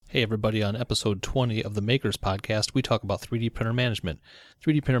Hey everybody, on episode 20 of the Makers Podcast, we talk about 3D printer management.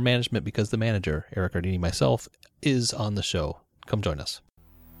 3D printer management because the manager, Eric Ardini, myself, is on the show. Come join us.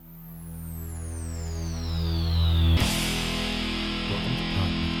 Welcome to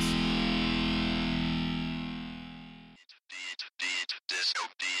Podnuts.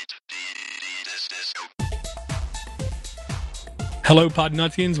 Hello,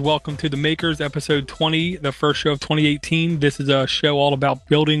 Podnutians. Welcome to The Makers, episode 20, the first show of 2018. This is a show all about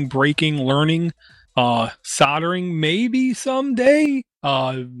building, breaking, learning, soldering, maybe someday,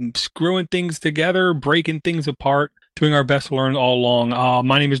 screwing things together, breaking things apart, doing our best to learn all along.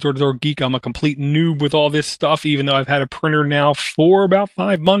 My name is Door Geek. I'm a complete noob with all this stuff, even though I've had a printer now for about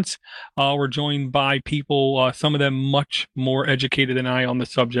 5 months. We're joined by people, some of them much more educated than I on the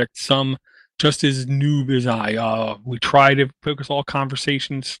subject, some just as noob as I. We try to focus all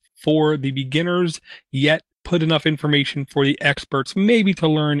conversations for the beginners, yet put enough information for the experts, maybe to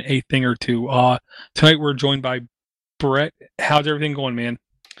learn a thing or two. Tonight we're joined by Brett. How's everything going, man?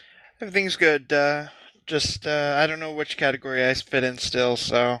 Everything's good. I don't know which category I fit in still,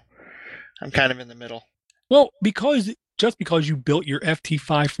 so I'm kind of in the middle. Well, just because you built your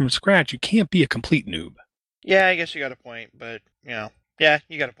FT5 from scratch, you can't be a complete noob. Yeah, I guess you got a point, but, yeah,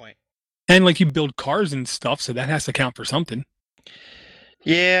 you got a point. And like you build cars and stuff, so that has to count for something.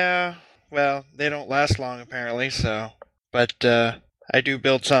 Yeah, well, they don't last long apparently, but I do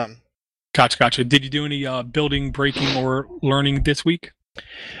build some. Gotcha. Did you do any building, breaking, or learning this week?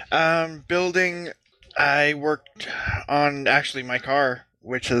 Building, I worked on actually my car,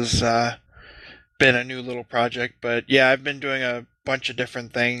 which has been a new little project, but yeah, I've been doing a bunch of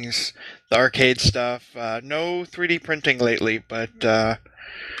different things. The arcade stuff, no 3D printing lately, but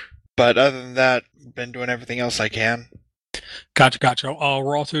other than that, been doing everything else I can. Gotcha.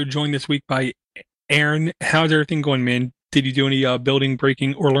 We're also joined this week by Aaron. How's everything going, man? Did you do any building,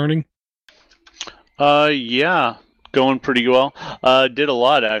 breaking, or learning? Yeah, going pretty well. Did a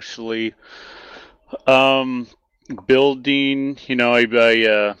lot, actually. Building,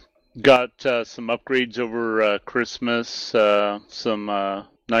 I got some upgrades over Christmas, some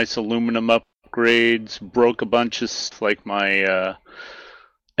nice aluminum upgrades, broke a bunch of, like my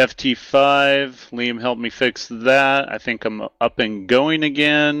FT5. Liam helped me fix that. I think I'm up and going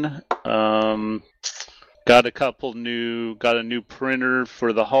again. Got a new printer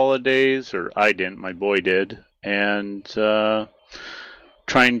for the holidays, or I didn't, my boy did. And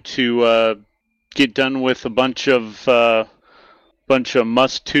trying to get done with a bunch of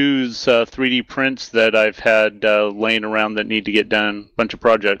must-tos 3D prints that I've had laying around that need to get done. Bunch of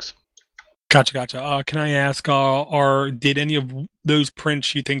projects. Gotcha. Can I ask, did any of those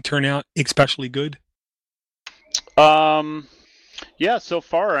prints you think turn out especially good? Yeah, so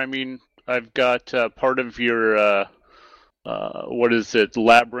far, I mean, I've got part of your,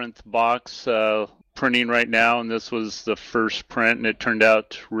 Labyrinth box printing right now, and this was the first print, and it turned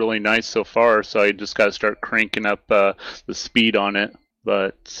out really nice so far, so I just got to start cranking up the speed on it,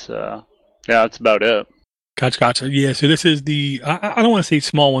 but yeah, that's about it. Gotcha. Yeah, so this is I don't want to say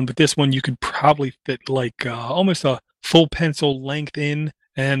small one, but this one you could probably fit like almost a full pencil length in,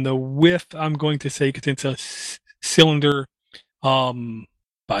 and the width I'm going to say, because it's a cylinder, I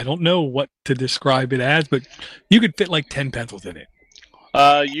don't know what to describe it as, but you could fit like 10 pencils in it.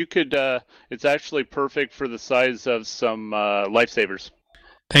 You could, it's actually perfect for the size of some lifesavers.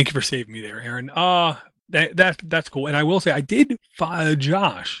 Thank you for saving me there, Aaron. That's cool. And I will say, I did,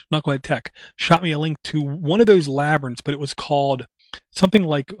 Josh, Knucklehead Tech, shot me a link to one of those labyrinths, but it was called something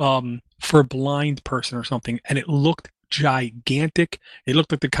like for a blind person or something, and it looked gigantic. It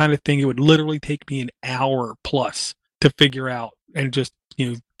looked like the kind of thing it would literally take me an hour plus to figure out and just,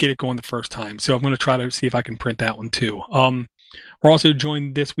 get it going the first time. So I'm going to try to see if I can print that one too. We're also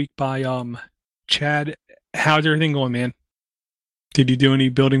joined this week by Chad. How's everything going, man? Did you do any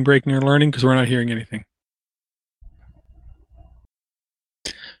building, breaking, or learning? Because we're not hearing anything.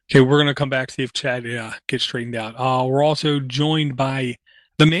 Okay, we're going to come back, see if Chad gets straightened out. We're also joined by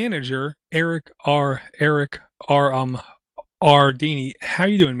the manager, Eric Ardini. How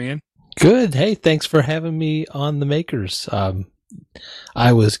you doing, man? Good. Hey, thanks for having me on the Makers.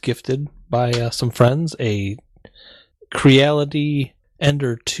 I was gifted by some friends a Creality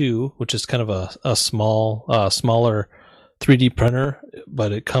Ender 2, which is kind of a smaller 3D printer,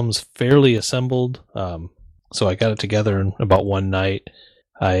 but it comes fairly assembled. So I got it together in about one night.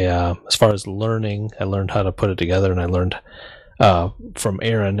 As far as learning, I learned how to put it together, and I learned from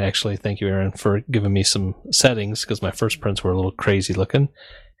Aaron, actually. Thank you, Aaron, for giving me some settings, because my first prints were a little crazy looking.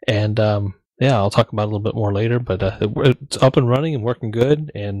 And I'll talk about it a little bit more later, but it's up and running and working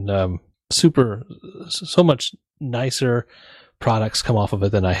good, and so much nicer, products come off of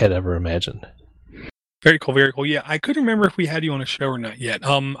it than I had ever imagined. Very cool, very cool. Yeah, I couldn't remember if we had you on a show or not yet.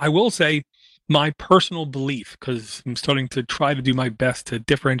 I will say my personal belief, because I'm starting to try to do my best to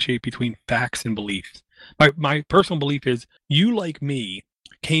differentiate between facts and beliefs. My personal belief is you, like me,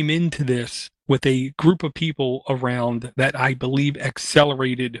 came into this with a group of people around that I believe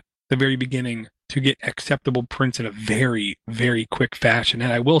accelerated the very beginning to get acceptable prints in a very, very quick fashion.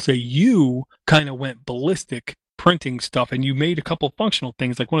 And I will say you kind of went ballistic printing stuff, and you made a couple functional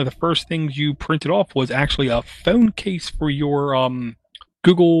things. Like one of the first things you printed off was actually a phone case for your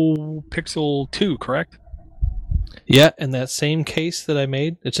Google Pixel 2, correct? Yeah, and that same case that I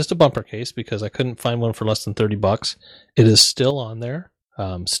made, it's just a bumper case because I couldn't find one for less than $30. It is still on there,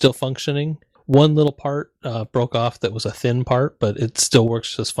 still functioning. One little part broke off that was a thin part, but it still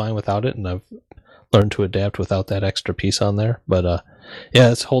works just fine without it, and I've learned to adapt without that extra piece on there. But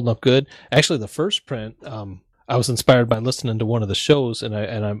yeah, it's holding up good. Actually, the first print, I was inspired by listening to one of the shows, and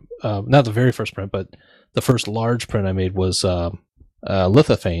I'm not the very first print, but the first large print I made was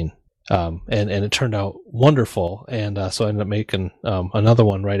lithophane, and it turned out wonderful. And so I ended up making another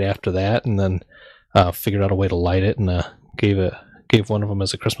one right after that, and then figured out a way to light it, and gave one of them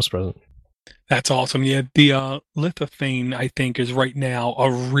as a Christmas present. That's awesome. Yeah, the lithophane, I think, is right now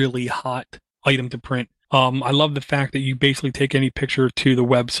a really hot item to print. I love the fact that you basically take any picture to the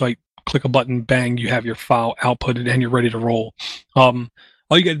website, click a button, bang, you have your file outputted, and you're ready to roll. All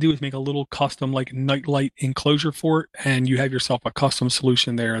you got to do is make a little custom like nightlight enclosure for it, and you have yourself a custom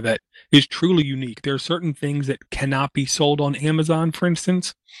solution there that is truly unique. There are certain things that cannot be sold on Amazon, for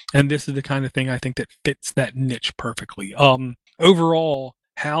instance, and this is the kind of thing I think that fits that niche perfectly. Overall,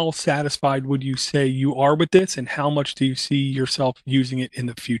 how satisfied would you say you are with this, and how much do you see yourself using it in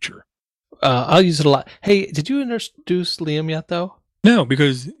the future? I'll use it a lot. Hey, did you introduce Liam yet, though? No,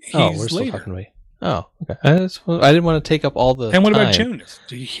 because he's we're still later. talking to me. Oh, okay. I didn't want to take up all the And what time. about Jonas?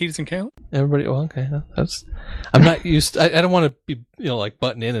 He doesn't count? Everybody, well, okay. I'm not used. I don't want to be, like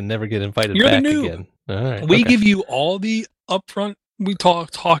button in and never get invited You're back the noob. again. All right. We okay. give you all the upfront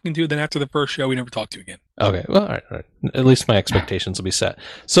talking to, then after the first show, we never talk to you again. Okay. Well, all right. At least my expectations will be set.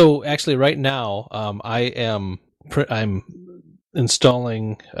 So actually, right now, I'm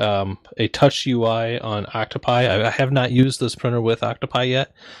installing a touch UI on Octopi. I have not used this printer with Octopi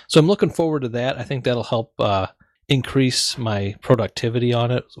yet, so I'm looking forward to that. I think that'll help increase my productivity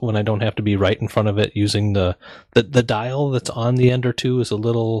on it when I don't have to be right in front of it using the dial that's on the Ender 2 is a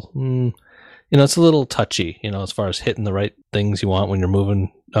little, it's a little touchy, as far as hitting the right things you want when you're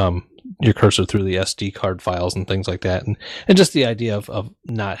moving your cursor through the SD card files and things like that. And just the idea of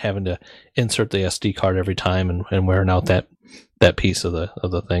not having to insert the SD card every time and wearing out that piece of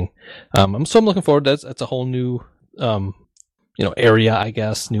the thing. So I'm looking forward. That's a whole new, area, I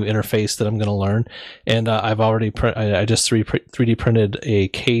guess, new interface that I'm going to learn. And I've already I just 3D printed a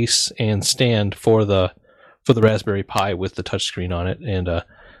case and stand for the Raspberry Pi with the touchscreen on it. And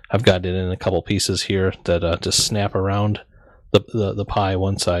I've got it in a couple pieces here that just snap around the Pi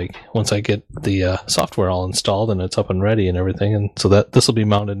once I get the software all installed and it's up and ready and everything. And so that this will be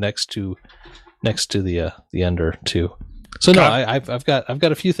mounted next to the Ender 2. So no, I've got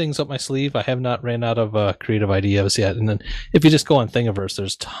a few things up my sleeve. I have not ran out of creative ideas yet. And then if you just go on Thingiverse,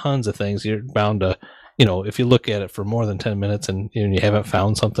 there's tons of things. You're bound to, if you look at it for more than 10 minutes and you haven't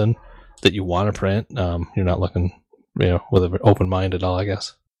found something that you want to print, you're not looking, with an open mind at all, I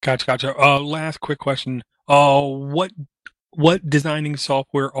guess. Gotcha. Last quick question. What designing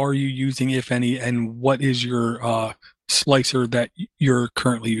software are you using, if any, and what is your slicer that you're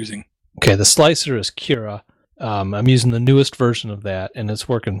currently using? Okay, the slicer is Cura. I'm using the newest version of that, and it's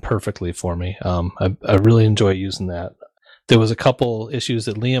working perfectly for me. I really enjoy using that. There was a couple issues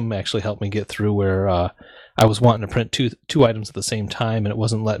that Liam actually helped me get through where I was wanting to print two items at the same time, and it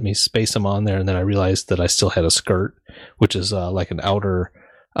wasn't letting me space them on there. And then I realized that I still had a skirt, which is like an outer,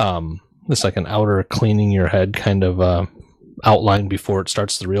 it's like an outer cleaning your head kind of outline before it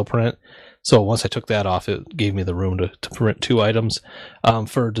starts the real print. So once I took that off, it gave me the room to print two items.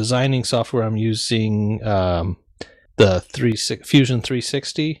 For designing software, I'm using the Fusion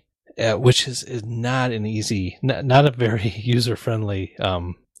 360, which is not an easy, not a very user-friendly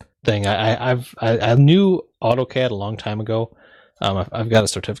thing. I knew AutoCAD a long time ago. I've got a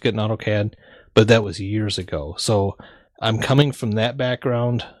certificate in AutoCAD, but that was years ago. So I'm coming from that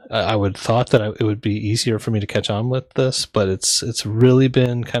background. I would thought that it would be easier for me to catch on with this, but it's really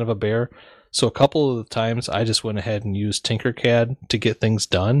been kind of a bear. So a couple of the times I just went ahead and used Tinkercad to get things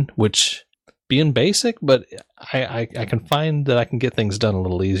done, which being basic, but I can find that I can get things done a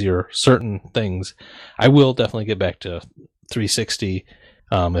little easier. Certain things. I will definitely get back to 360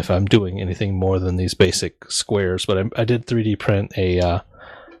 if I'm doing anything more than these basic squares. But I did 3D print a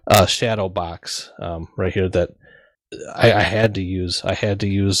shadow box right here that I had to use. I had to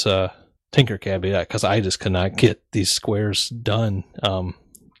use Tinkercad because I just could not get these squares done,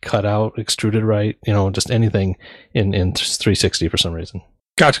 cut out, extruded right, just anything in 360 for some reason.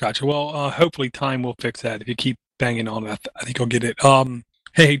 Gotcha. Well, hopefully time will fix that. If you keep banging on it, I think you'll get it.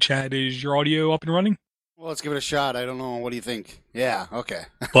 Hey, Chad, is your audio up and running? Well, let's give it a shot. I don't know. What do you think? Yeah, okay.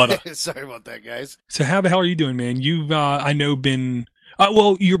 But sorry about that, guys. So how the hell are you doing, man? You've, I know, been...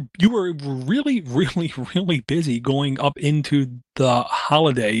 well, you were really, really, really busy going up into the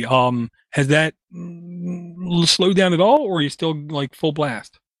holiday. Has that slowed down at all, or are you still like full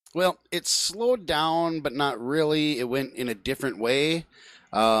blast? Well, it slowed down, but not really. It went in a different way.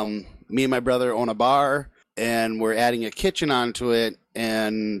 Me and my brother own a bar, and we're adding a kitchen onto it,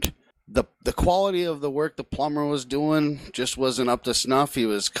 and the quality of the work the plumber was doing just wasn't up to snuff. He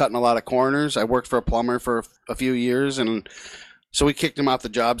was cutting a lot of corners. I worked for a plumber for a few years, and so we kicked him off the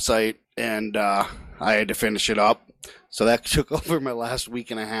job site, and I had to finish it up. So that took over my last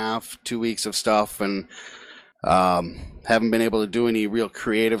week and a half, 2 weeks of stuff, and haven't been able to do any real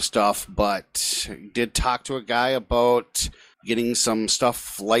creative stuff, but did talk to a guy about getting some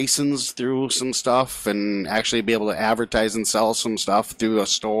stuff licensed through some stuff and actually be able to advertise and sell some stuff through a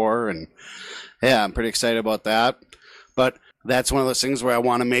store. And yeah, I'm pretty excited about that. But that's one of those things where I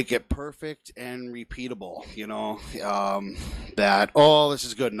want to make it perfect and repeatable, that, this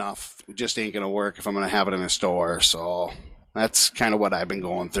is good enough. It just ain't going to work if I'm going to have it in a store. So that's kind of what I've been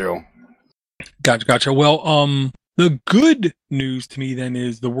going through. Gotcha. Well, the good news to me then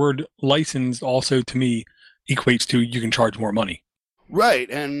is the word licensed also to me equates to you can charge more money. Right,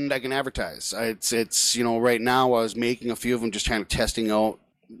 and I can advertise. It's right now I was making a few of them, just kind of testing out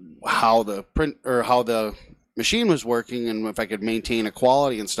how the print or how the machine was working and if I could maintain a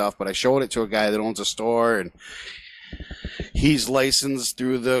quality and stuff. But I showed it to a guy that owns a store, and he's licensed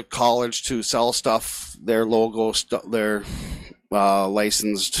through the college to sell stuff, their logo, their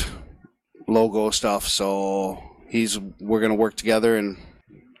licensed logo stuff. So we're going to work together and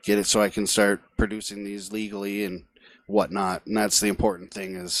get it so I can start producing these legally and whatnot. And that's the important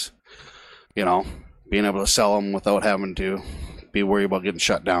thing is, being able to sell them without having to be worried about getting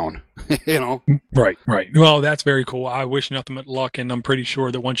shut down, Right. Well, that's very cool. I wish nothing but luck, and I'm pretty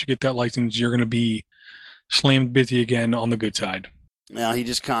sure that once you get that license, you're going to be slammed busy again on the good side. Now, he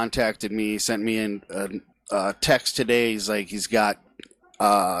just contacted me, sent me a text today. He's like, he's got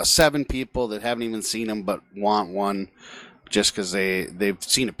 7 people that haven't even seen him but want one just because they've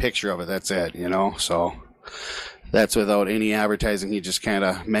seen a picture of it. That's it, So that's without any advertising. He just kind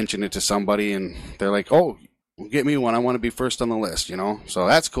of mentioned it to somebody, and they're like, oh, get me one. I want to be first on the list, So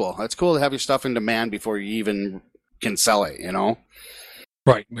that's cool. That's cool to have your stuff in demand before you even can sell it,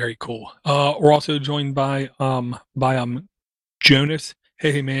 Right. Very cool. We're also joined by Jonas.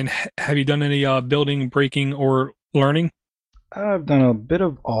 Hey, man, have you done any building, breaking, or learning? I've done a bit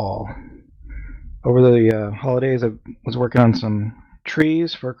of all. Over the holidays, I was working on some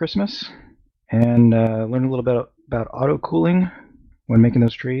trees for Christmas and learned a little bit about auto cooling when making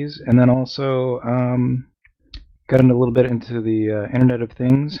those trees, and then also got a little bit into the Internet of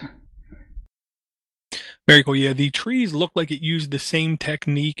Things. Very cool. Yeah, the trees look like it used the same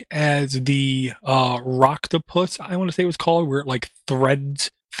technique as the Rocktopus, I want to say it was called, where it like threads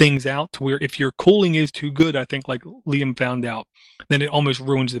things out to where if your cooling is too good, I think like Liam found out, then it almost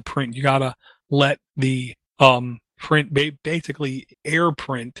ruins the print. You gotta let the print basically air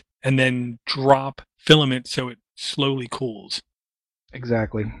print and then drop filament so it slowly cools.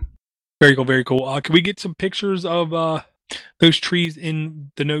 Exactly. Very cool. Can we get some pictures of those trees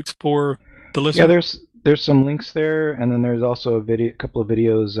in the notes for the listener? Yeah, there's some links there, and then there's also a couple of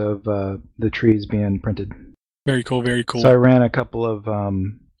videos of the trees being printed. Very cool. So I ran a couple of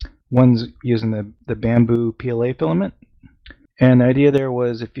ones using the bamboo PLA filament, and the idea there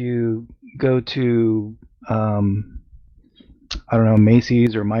was if you go to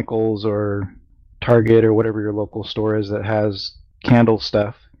Macy's or Michael's or Target or whatever your local store is that has candle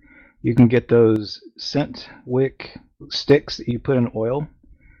stuff, you can get those scent wick sticks that you put in oil,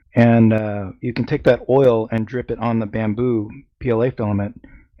 and you can take that oil and drip it on the bamboo PLA filament,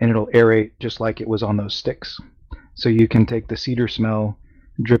 and it'll aerate just like it was on those sticks. So you can take the cedar smell,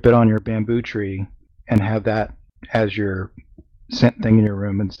 drip it on your bamboo tree, and have that as your scent thing in your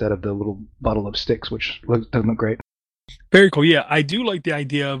room instead of the little bottle of sticks, which doesn't look great. Very cool. Yeah, I do like the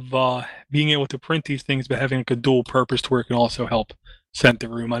idea of being able to print these things, but having like a dual purpose to where it can also help scent the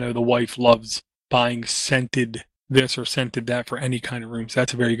room. I know the wife loves buying scented this or scented that for any kind of room, so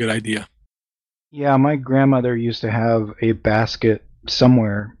that's a very good idea. Yeah, my grandmother used to have a basket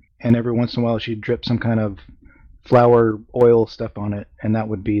somewhere, and every once in a while she'd drip some kind of flower oil stuff on it, and that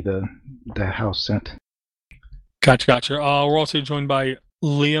would be the house scent. Gotcha. We're also joined by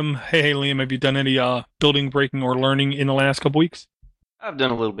Liam. Hey, Liam, have you done any building, breaking, or learning in the last couple weeks? I've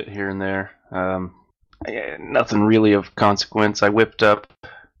done a little bit here and there. Nothing really of consequence. I whipped up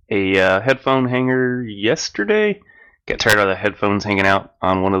a headphone hanger yesterday. Got tired of the headphones hanging out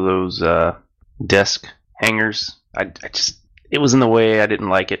on one of those desk hangers. It was in the way. I didn't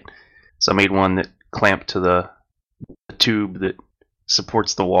like it, so I made one that clamped to the tube that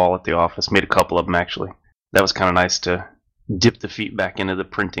supports the wall at the office. Made a couple of them actually. That was kind of nice to dip the feet back into the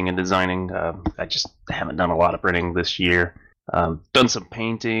printing and designing. I just haven't done a lot of printing this year. Done some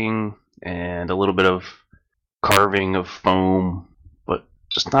painting and a little bit of carving of foam, but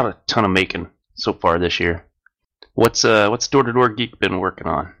just not a ton of making so far this year. What's Door to Door Geek been working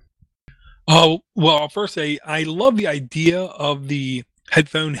on? Oh, well, I'll first say I love the idea of the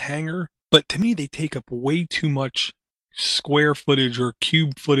headphone hanger, but to me they take up way too much square footage or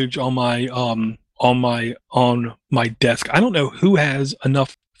cube footage on my desk. I don't know who has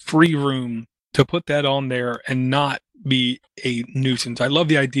enough free room to put that on there and not be a nuisance. I love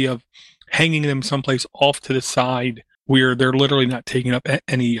the idea of hanging them someplace off to the side where they're literally not taking up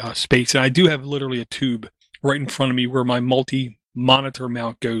any space. And I do have literally a tube right in front of me where my multi-monitor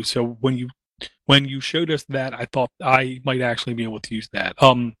mount goes. So when you showed us that, I thought I might actually be able to use that.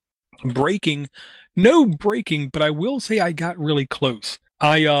 Breaking, no breaking, but I will say I got really close.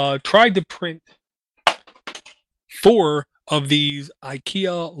 I tried to print 4 of these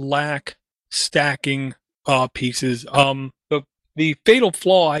IKEA lac stacking pieces. The fatal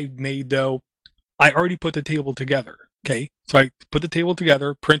flaw I made, though, I already put the table together. Okay, so I put the table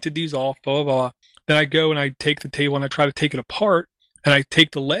together, printed these off, blah, blah, blah. Then I go and I take the table and I try to take it apart, and I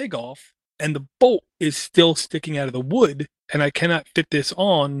take the leg off, and the bolt is still sticking out of the wood, and I cannot fit this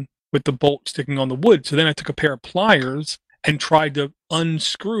on with the bolt sticking on the wood. So then I took a pair of pliers and tried to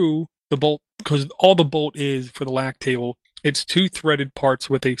unscrew the bolt, because all the bolt is for the lac table, it's 2 threaded parts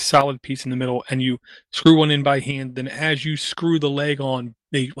with a solid piece in the middle, and you screw one in by hand. Then as you screw the leg on,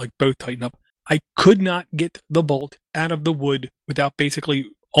 they like both tighten up. I could not get the bolt out of the wood without basically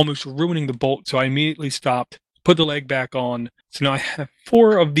almost ruining the bolt, so I immediately stopped, put the leg back on. So now I have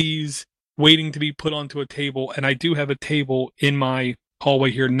 4 of these waiting to be put onto a table, and I do have a table in my hallway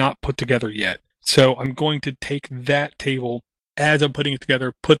here not put together yet. So I'm going to take that table as I'm putting it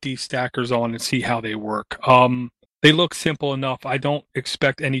together, put these stackers on, and see how they work. They look simple enough. I don't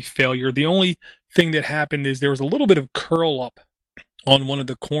expect any failure. The only thing that happened is there was a little bit of curl up on one of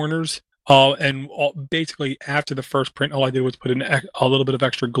the corners. Basically after the first print, all I did was put in a little bit of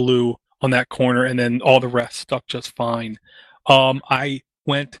extra glue on that corner, and then all the rest stuck just fine. I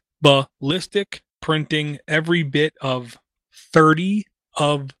went ballistic printing every bit of 30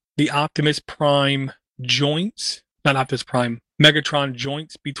 of the Optimus Prime joints, not Optimus Prime, Megatron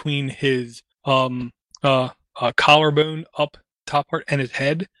joints between his collarbone up top part and his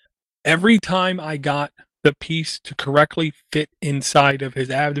head. Every time I got the piece to correctly fit inside of his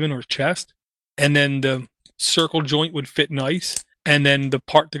abdomen or his chest, and then the circle joint would fit nice, and then the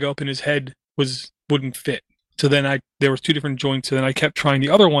part to go up in his head wouldn't fit. So then there was 2 different joints, and then I kept trying the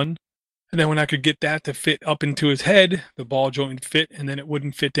other one, and then when I could get that to fit up into his head, the ball joint would fit, and then it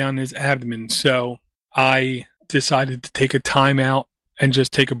wouldn't fit down his abdomen. So I decided to take a time out and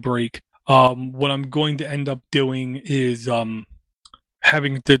just take a break. What I'm going to end up doing is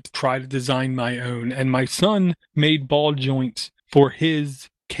having to try to design my own. And my son made ball joints for his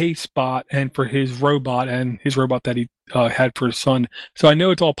K-Spot and for his robot that he had for his son. So I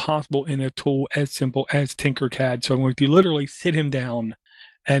know it's all possible in a tool as simple as Tinkercad. So I'm going to literally sit him down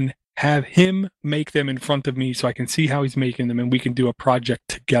and have him make them in front of me so I can see how he's making them, and we can do a project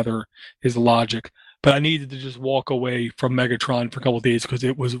together is logic. But I needed to just walk away from Megatron for a couple of days because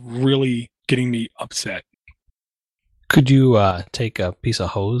it was really getting me upset. Could you take a piece of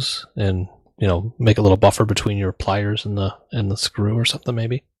hose and make a little buffer between your pliers and the screw or something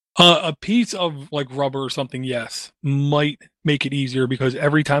maybe? A piece of like rubber or something, yes, might make it easier, because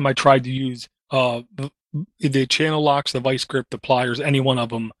every time I tried to use the channel locks, the vice grip, the pliers, any one of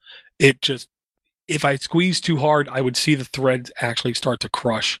them, if I squeezed too hard, I would see the threads actually start to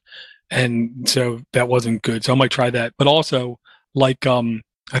crush. And so that wasn't good. So I might try that. But also, like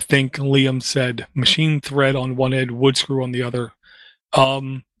I think Liam said, machine thread on one end, wood screw on the other.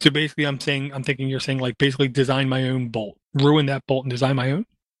 So basically I'm thinking you're saying like basically design my own bolt. Ruin that bolt and design my own?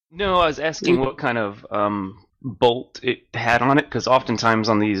 No, I was asking what kind of bolt it had on it, because oftentimes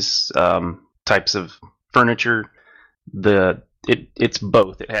on these types of furniture, the it's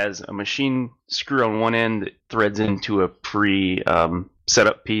both. It has a machine screw on one end that threads into a pre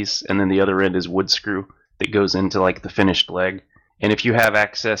setup piece, and then the other end is wood screw that goes into like the finished leg. And if you have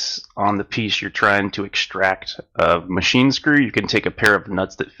access on the piece you're trying to extract a machine screw, you can take a pair of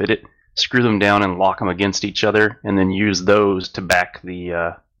nuts that fit it, screw them down, and lock them against each other, and then use those to back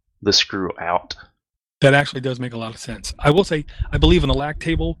the screw out. That actually does make a lot of sense. I will say, I believe on the lac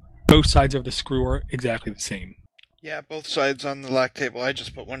table, both sides of the screw are exactly the same. Yeah, both sides on the lac table. I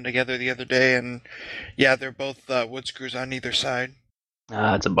just put one together the other day, and yeah, they're both wood screws on either side.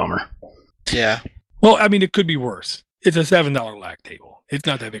 It's a bummer. Yeah. Well, I mean, it could be worse. It's a $7 lac table. It's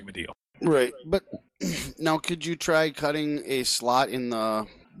not that big of a deal. Right, but now could you try cutting a slot in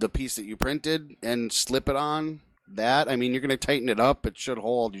the piece that you printed and slip it on that? I mean, you're going to tighten it up. It should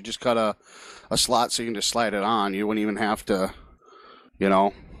hold. You just cut a slot so you can just slide it on. You wouldn't even have to,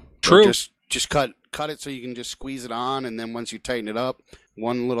 True. Just cut it so you can just squeeze it on, and then once you tighten it up,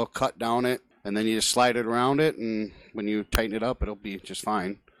 one little cut down it, and then you just slide it around it, and when you tighten it up, it'll be just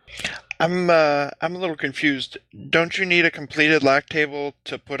fine. I'm a little confused. Don't you need a completed lac table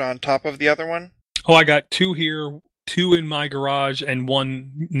to put on top of the other one? Oh, I got 2 here, 2 in my garage, and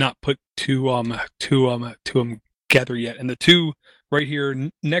 1 not put to together yet. And the 2 right here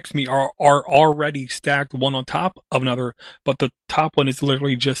next to me are already stacked one on top of another, but the top one is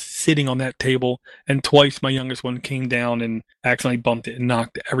literally just sitting on that table, and twice my youngest one came down and accidentally bumped it and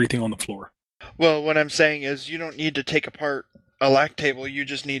knocked everything on the floor. Well, what I'm saying is you don't need to take apart a lac table. You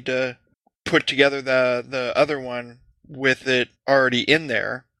just need to put together the other one with it already in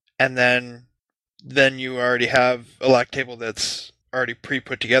there, and then you already have a lac table that's already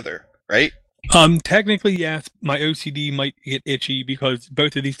pre-put together, right? Technically, yes. My OCD might get itchy because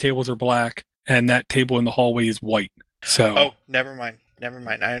both of these tables are black, and that table in the hallway is white. So. Oh, never mind.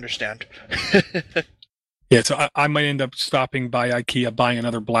 I understand. Yeah, so I might end up stopping by IKEA, buying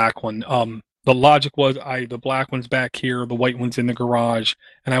another black one. The logic was the black one's back here, the white one's in the garage,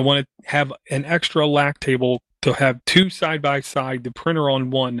 and I want to have an extra lac table to have 2 side by side, the printer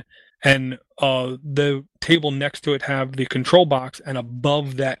on one, and the table next to it have the control box, and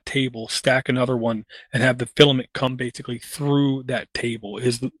above that table stack another one and have the filament come basically through that table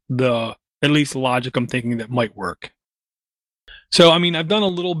is the at least the logic I'm thinking that might work. So, I mean, I've done a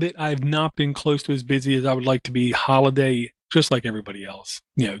little bit. I've not been close to as busy as I would like to be. Holiday, just like everybody else,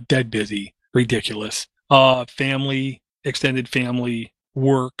 dead busy. Ridiculous. Family, extended family,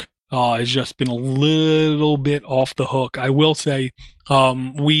 work has just been a little bit off the hook. I will say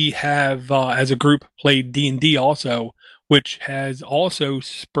we have, as a group, played D&D also, which has also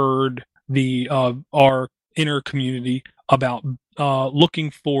spurred the our inner community about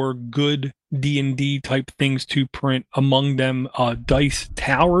looking for good D&D type things to print. Among them, dice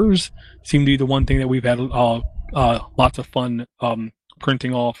towers seem to be the one thing that we've had lots of fun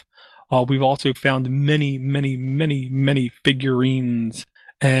printing off. We've also found many figurines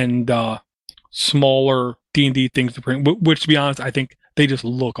and smaller D&D things to print, which, to be honest, I think they just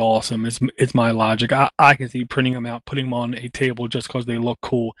look awesome. It's my logic. I can see printing them out, putting them on a table just because they look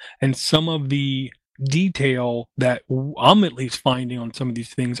cool. And some of the detail that I'm at least finding on some of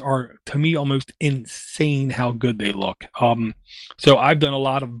these things are, to me, almost insane how good they look. So I've done a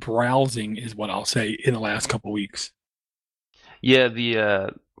lot of browsing, is what I'll say, in the last couple weeks. Yeah,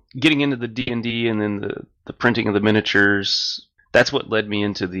 the getting into the D&D and then the printing of the miniatures, that's what led me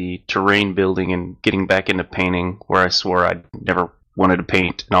into the terrain building and getting back into painting, where I swore I'd never wanted to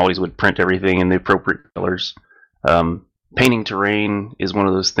paint and always would print everything in the appropriate colors. Painting terrain is one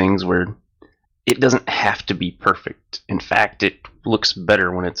of those things where it doesn't have to be perfect. In fact, it looks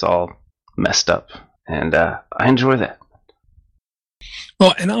better when it's all messed up, and I enjoy that.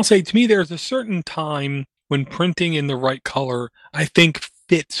 Well, and I'll say, to me, there's a certain time when printing in the right color, I think,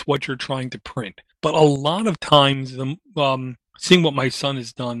 fits what you're trying to print. But a lot of times, seeing what my son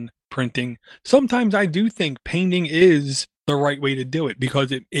has done printing, sometimes I do think painting is the right way to do it,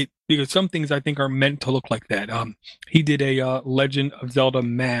 because because some things I think are meant to look like that. He did a Legend of Zelda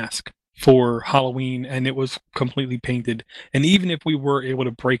mask for Halloween, and it was completely painted. And even if we were able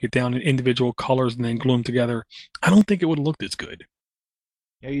to break it down in individual colors and then glue them together, I don't think it would have looked as good.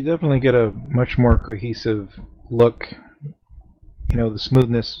 Yeah, you definitely get a much more cohesive look. The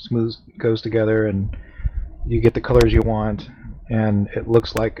smoothness goes together, and you get the colors you want, and it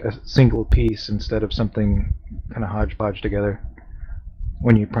looks like a single piece instead of something kind of hodgepodge together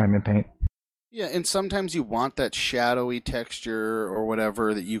when you prime and paint. Yeah, and sometimes you want that shadowy texture or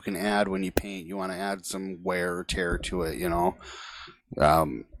whatever that you can add when you paint. You want to add some wear or tear to it,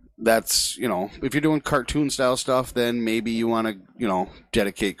 That's, if you're doing cartoon style stuff, then maybe you want to,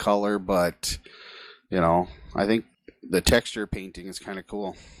 dedicate color, but, I think the texture painting is kind of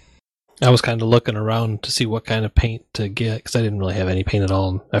cool. I was kind of looking around to see what kind of paint to get because I didn't really have any paint at all.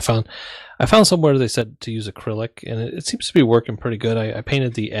 And I found somewhere they said to use acrylic, and it seems to be working pretty good. I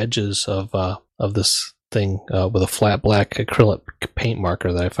painted the edges of this thing with a flat black acrylic paint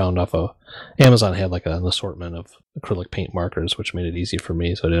marker that I found off of Amazon. Had like an assortment of acrylic paint markers, which made it easy for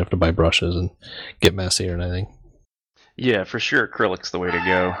me, so I didn't have to buy brushes and get messy or anything. Yeah, for sure, acrylic's the way to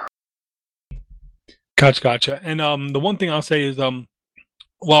go. Gotcha. And the one thing I'll say is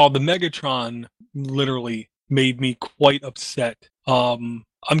while the Megatron literally made me quite upset, I'm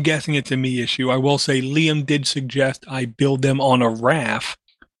guessing it's a me issue. I will say Liam did suggest I build them on a raft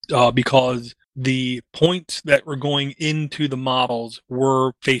because the points that were going into the models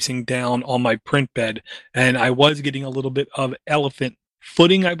were facing down on my print bed, and I was getting a little bit of elephant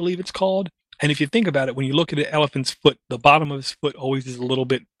footing, I believe it's called. And if you think about it, when you look at an elephant's foot, the bottom of his foot always is a little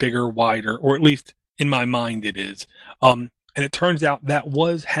bit bigger, wider, or at least in my mind it is. And it turns out that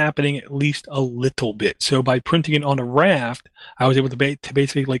was happening at least a little bit. So by printing it on a raft, I was able to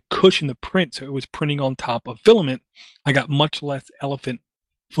basically like cushion the print, so it was printing on top of filament. I got much less elephant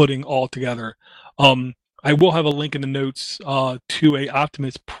footing altogether. I will have a link in the notes to a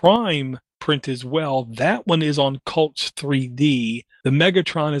Optimus Prime print as well. That one is on Cults 3D. The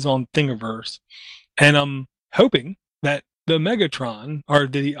Megatron is on Thingiverse. And I'm hoping that the Megatron, or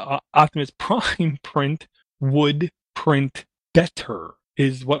the Optimus Prime print, would print better,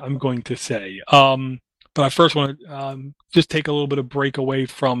 is what I'm going to say. But I first want to just take a little bit of break away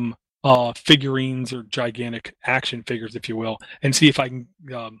from figurines or gigantic action figures, if you will, and see if I can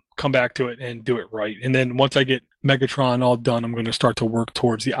come back to it and do it right. And then once I get Megatron all done, I'm going to start to work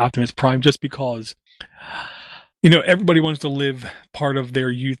towards the Optimus Prime, just because, everybody wants to live part of their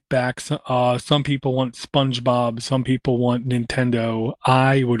youth back. Some people want SpongeBob, some people want Nintendo.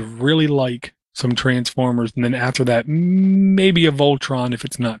 I would really like some Transformers, and then after that, maybe a Voltron if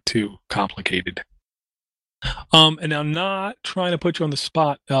it's not too complicated. And I'm not trying to put you on the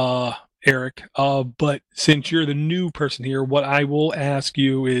spot, Eric, but since you're the new person here, what I will ask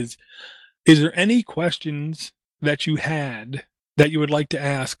you is there any questions that you had that you would like to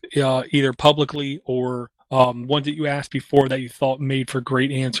ask, either publicly or ones that you asked before that you thought made for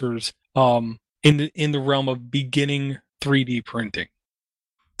great answers in the realm of beginning 3D printing?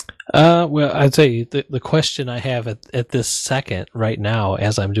 Well, I'd say the question I have at this second right now,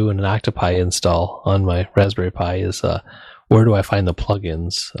 as I'm doing an Octopi install on my Raspberry Pi, is where do I find the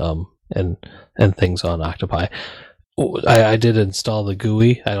plugins and things on Octopi? I did install the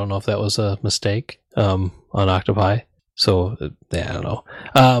GUI. I don't know if that was a mistake on Octopi. So yeah, I don't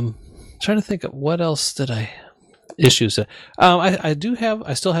know. Trying to think of what else did I issues.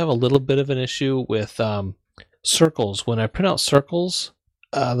 I still have a little bit of an issue with circles. When I print out circles,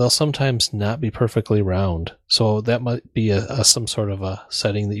 they'll sometimes not be perfectly round. So that might be some sort of a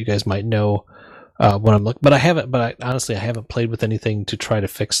setting that you guys might know when I'm looking. But honestly, I haven't played with anything to try to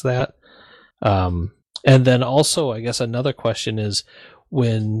fix that. And then also, I guess another question is,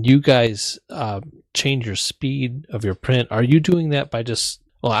 when you guys change your speed of your print, are you doing that by just...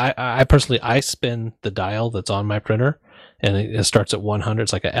 Well, I personally, I spin the dial that's on my printer, and it starts at 100.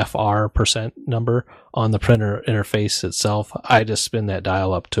 It's like a FR % number on the printer interface itself. I just spin that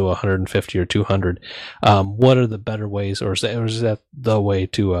dial up to 150 or 200. What are the better ways, or is that the way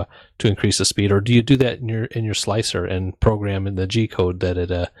to increase the speed, or do you do that in your slicer and program in the G code that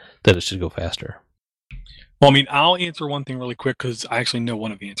it should go faster? Well, I mean, I'll answer one thing really quick because I actually know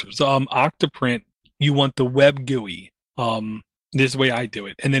one of the answers. Octoprint, you want the web GUI. This is the way I do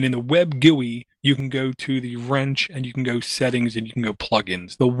it. And then in the web GUI, you can go to the wrench and you can go settings and you can go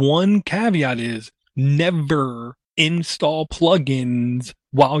plugins. The one caveat is never install plugins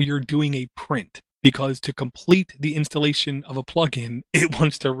while you're doing a print, because to complete the installation of a plugin, it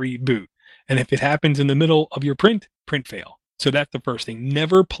wants to reboot. And if it happens in the middle of your print fail. So that's the first thing.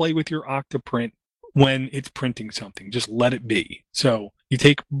 Never play with your Octoprint when it's printing something. Just let it be. So you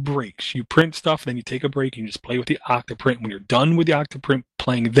take breaks. You print stuff, then you take a break, and you just play with the Octoprint. When you're done with the Octoprint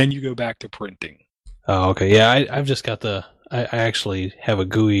playing, then you go back to printing. Oh, okay. Yeah, I've just got I actually have a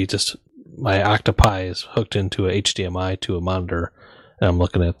GUI. Just my Octopi is hooked into a HDMI to a monitor, and I'm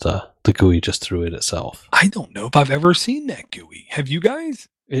looking at the GUI just through it itself. I don't know if I've ever seen that GUI. Have you guys?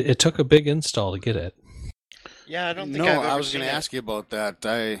 It took a big install to get it. Yeah, I don't think I was going to ask you about that.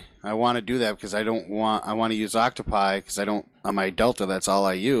 I want to do that because I want to use Octopi because on my Delta, that's all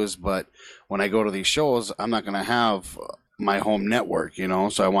I use. But when I go to these shows, I'm not going to have my home network,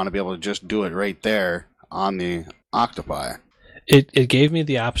 so I want to be able to just do it right there on the Octopi. It gave me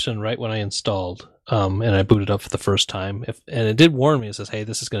the option right when I installed, and I booted up for the first time. And it did warn me. It says, hey,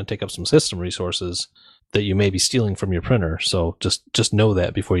 this is going to take up some system resources, that you may be stealing from your printer. So just know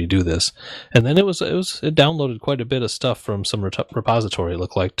that before you do this. And then it downloaded quite a bit of stuff from some repository, it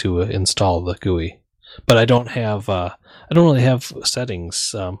looked like, to install the GUI. But I don't really have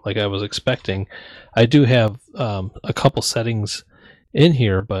settings like I was expecting. I do have a couple settings in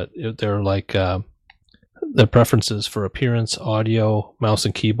here, but they're like the preferences for appearance, audio, mouse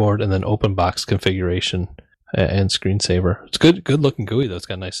and keyboard, and then open box configuration and screensaver. It's good looking GUI though. It's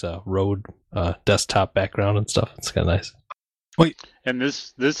got a nice Rode desktop background and stuff. It's kind of nice. Wait, And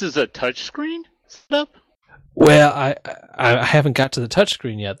this is a touchscreen setup? Well, I haven't got to the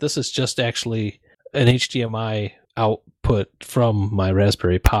touchscreen yet. This is just actually an HDMI output from my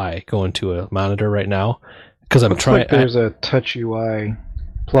Raspberry Pi going to a monitor right now because I'm Looks trying. like there's a Touch UI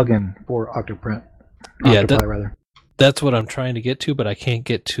plugin for Octoprint. Yeah, Octopi, rather. That's what I'm trying to get to, but I can't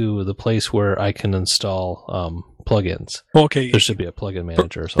get to the place where I can install plugins. okay. There should be a plugin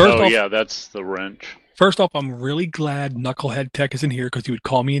manager or something. First Oh off- yeah, that's the wrench. First off, I'm really glad Knucklehead Tech isn't here because he would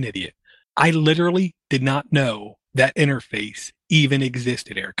call me an idiot. I literally did not know that interface even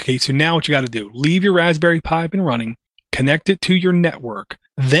existed, Eric. Okay, so now what you got to do, leave your Raspberry Pi up and running, connect it to your network,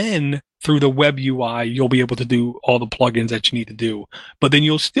 then through the web UI, you'll be able to do all the plugins that you need to do. But then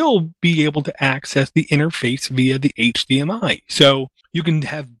you'll still be able to access the interface via the HDMI. So you can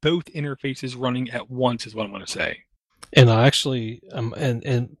have both interfaces running at once is what I'm going to say. And I actually,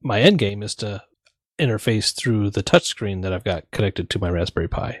 and my end game is to interface through the touchscreen that I've got connected to my Raspberry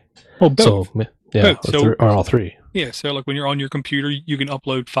Pi. Well, both. So yeah, Both. So- or all three. Yeah, so like when you're on your computer, you can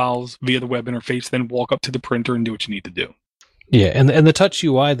upload files via the web interface, then walk up to the printer and do what you need to do. Yeah, and the touch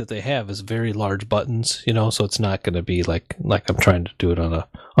UI that they have is very large buttons, so it's not going to be like I'm trying to do it on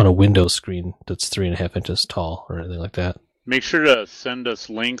a Windows screen that's 3.5 inches tall or anything like that. Make sure to send us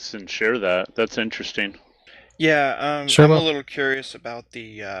links and share that. That's interesting. Yeah, Sure, I'm a Mo. little curious about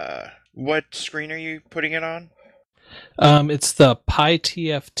the what screen are you putting it on? It's the Pi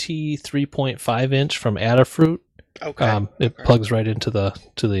TFT 3.5 inch from Adafruit. Okay. It Okay. plugs right into the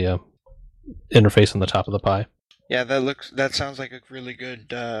interface on the top of the Pi. Yeah, that sounds like a really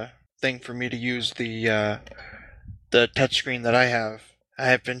good thing for me to use the touchscreen that I have. I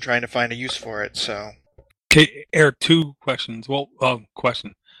have been trying to find a use for it, so. Okay, Eric, two questions. Well,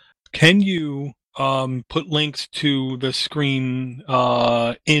 question. Can you put links to the screen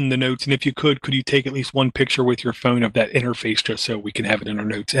in the notes? And if you could you take at least one picture with your phone of that interface just so we can have it in our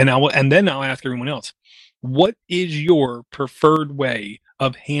notes? And then I'll ask everyone else, what is your preferred way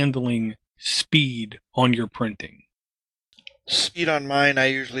of handling speed on your printing? Speed on mine, I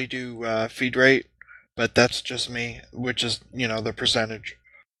usually do feed rate, but that's just me, which is, the percentage.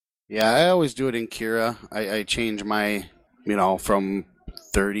 Yeah, I always do it in Kira. I change my, from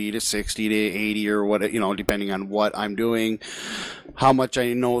 30 to 60 to 80 or what, depending on what I'm doing, how much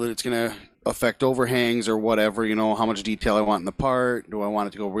I know that it's going to affect overhangs or whatever, how much detail I want in the part. Do I want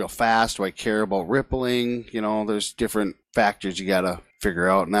it to go real fast? Do I care about rippling? There's different factors you got to figure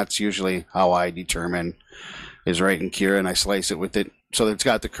out, and that's usually how I determine is right in Kira, and I slice it with it so that it's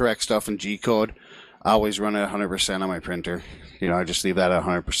got the correct stuff in G-code. I always run it 100% on my printer. I just leave that at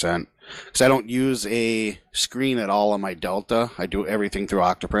 100%. Because I don't use a screen at all on my Delta. I do everything through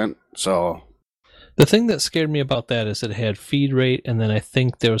Octoprint. So The thing that scared me about that is it had feed rate, and then I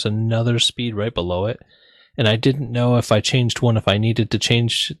think there was another speed right below it. And I didn't know if I changed one, if I needed to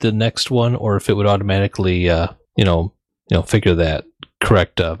change the next one, or if it would automatically, figure that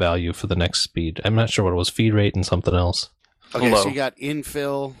correct value for the next speed. I'm not sure what it was, feed rate and something else. okay, Low. so you got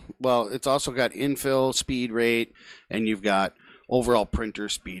infill. Well, it's also got infill speed rate, and you've got overall printer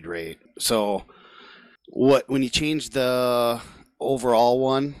speed rate. So when you change the overall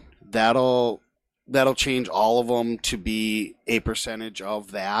one, that'll change all of them to be a percentage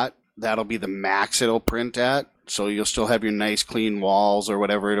of that. That'll be the max it'll print at. So you'll still have your nice clean walls or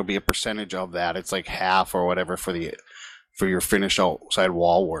whatever. It'll be a percentage of that. It's like half or whatever for your finished outside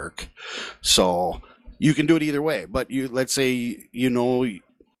wall work. So you can do it either way. But let's say you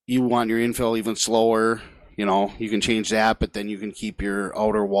want your infill even slower. You can change that, but then you can keep your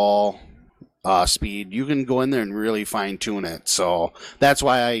outer wall speed. You can go in there and really fine tune it. So that's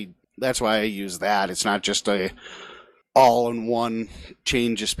why I use that. It's not just a all-in-one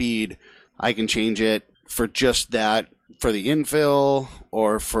change of speed. I can change it for just that for the infill,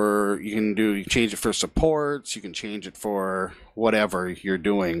 or you change it for supports. You can change it for whatever you're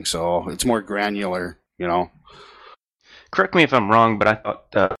doing. So it's more granular. Correct me if I'm wrong, but I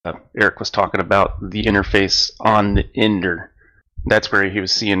thought Eric was talking about the interface on the Ender. That's where he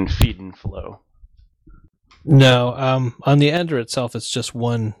was seeing feed and flow. No, on the Ender itself, it's just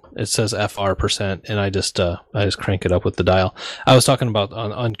one. It says FR%, and I just crank it up with the dial. I was talking about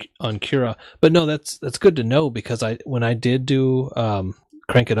on Cura, but no, that's good to know, because when I did do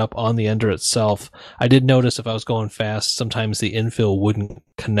crank it up on the Ender itself, I did notice if I was going fast, sometimes the infill wouldn't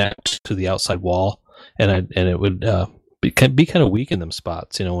connect to the outside wall, and it would be kind of weak in them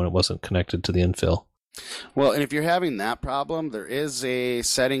spots, when it wasn't connected to the infill. Well, and if you're having that problem, there is a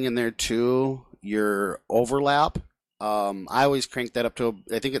setting in there too, your overlap. I always crank that up to,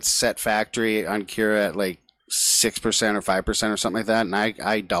 I think it's set factory on Cura at like 6% or 5% or something like that, and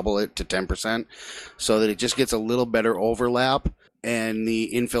I double it to 10% so that it just gets a little better overlap, and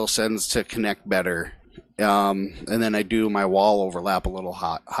the infill sends to connect better. And then I do my wall overlap a little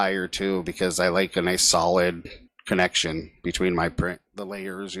higher too, because I like a nice solid connection between the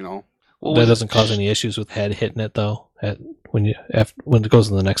layers, Well, that doesn't cause any issues with head hitting it, though, when it goes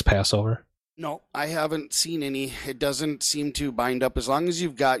in the next pass over? No, I haven't seen any. It doesn't seem to bind up as long as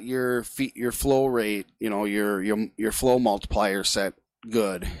you've got your flow rate, your flow multiplier set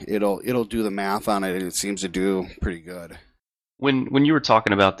good. It'll do the math on it, and it seems to do pretty good. When you were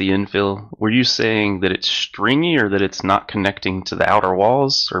talking about the infill, were you saying that it's stringy or that it's not connecting to the outer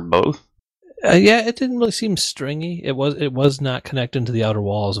walls, or both? Yeah, it didn't really seem stringy. It was not connecting to the outer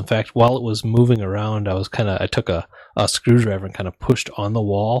walls. In fact, while it was moving around, I took a screwdriver and kind of pushed on the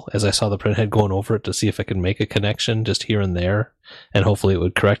wall as I saw the printhead going over it to see if I could make a connection just here and there, and hopefully it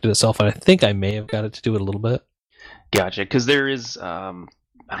would correct itself. And I think I may have got it to do it a little bit. Gotcha, because there is, I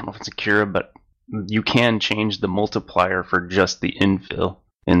don't know if it's a Cura, but you can change the multiplier for just the infill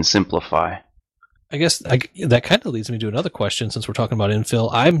in Simplify. I guess that kind of leads me to another question, since we're talking about infill.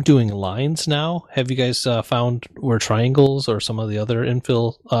 I'm doing lines now. Have you guys found where triangles or some of the other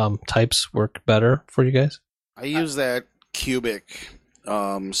infill types work better for you guys? I use that cubic,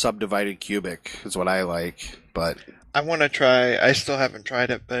 subdivided cubic is what I like, but I want to try, I still haven't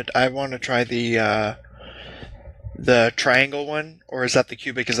tried it, but I want to try the triangle one, or is that the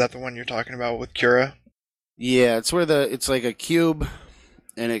cubic? Is that the one you're talking about with Cura? Yeah, it's where it's like a cube,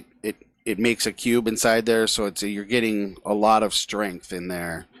 and it makes a cube inside there, so you're getting a lot of strength in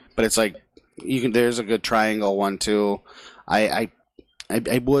there. But it's like there's a good triangle one too. I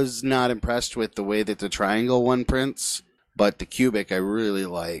was not impressed with the way that the triangle one prints, but the cubic I really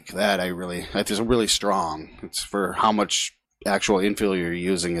like. It's really strong. It's for how much actual infill you're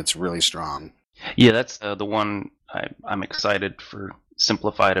using. It's really strong. Yeah, that's the one I'm excited for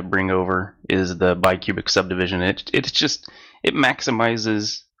Simplify to bring over, is the bicubic subdivision. It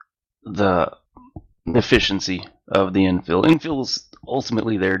maximizes the efficiency of the infill. Infill's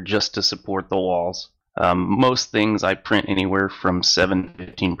ultimately there just to support the walls. Most things I print anywhere from 7 to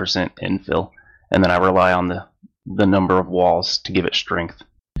 15% infill, and then I rely on the number of walls to give it strength.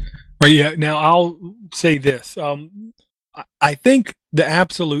 Right. Yeah. Now I'll say this. I think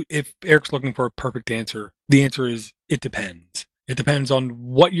if Eric's looking for a perfect answer, the answer is it depends. It depends on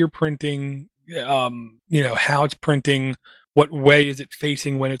what you're printing, how it's printing, what way is it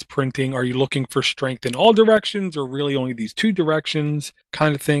facing when it's printing. Are you looking for strength in all directions, or really only these two directions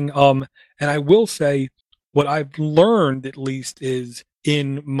kind of thing? And I will say what I've learned, at least, is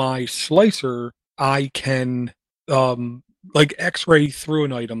in my slicer, I can X-ray through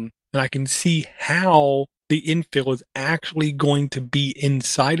an item, and I can see how the infill is actually going to be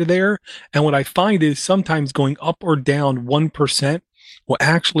inside of there. And what I find is sometimes going up or down 1% will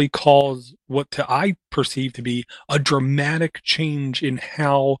actually cause what I perceive to be a dramatic change in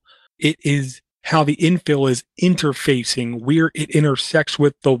how the infill is interfacing, where it intersects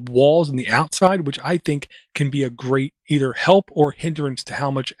with the walls and the outside, which I think can be a great either help or hindrance to how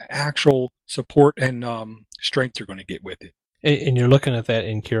much actual support and strength you're going to get with it. And you're looking at that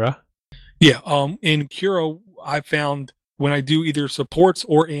in Cura? Yeah, in Cura, I found when I do either supports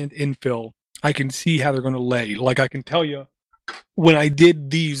and infill, I can see how they're going to lay. Like I can tell you, when I did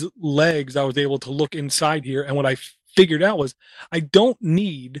these legs, I was able to look inside here, and what I figured out was I don't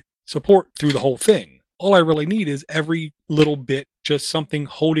need support through the whole thing. All I really need is every little bit, just something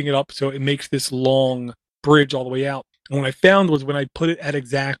holding it up so it makes this long bridge all the way out. And what I found was when I put it at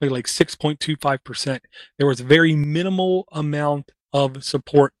exactly like 6.25%, there was a very minimal amount of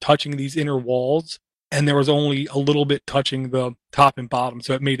support touching these inner walls, and there was only a little bit touching the top and bottom.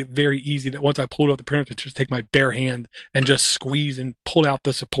 So it made it very easy that once I pulled out the printer to just take my bare hand and just squeeze and pull out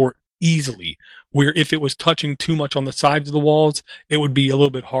the support easily. Where if it was touching too much on the sides of the walls, it would be a little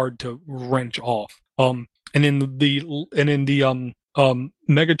bit hard to wrench off. And in the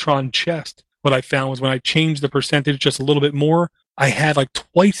Megatron chest, what I found was when I changed the percentage just a little bit more, I had like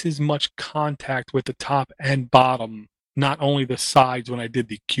twice as much contact with the top and bottom not only the sides when I did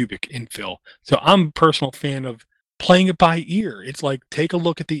the cubic infill. So I'm a personal fan of playing it by ear. It's like take a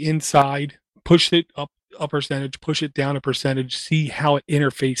look at the inside, push it up a percentage, push it down a percentage, see how it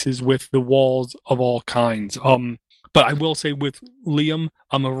interfaces with the walls of all kinds. But I will say with Liam,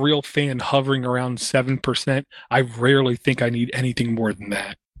 I'm a real fan hovering around 7%. I rarely think I need anything more than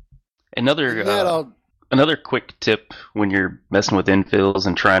that. Another quick tip when you're messing with infills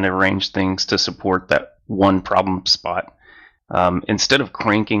and trying to arrange things to support that one problem spot, instead of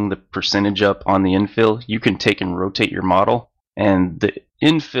cranking the percentage up on the infill, you can take and rotate your model, and the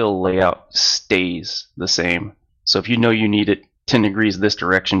infill layout stays the same. So if you know you need it 10 degrees this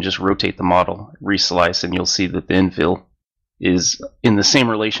direction, just rotate the model, reslice, and you'll see that the infill is in the same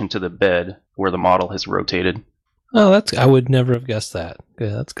relation to the bed where the model has rotated. Oh, I would never have guessed that. Yeah,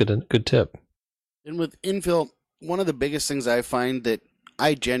 that's good tip. And with infill, one of the biggest things I find that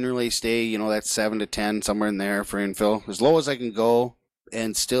I generally stay, that's 7 to 10, somewhere in there for infill, as low as I can go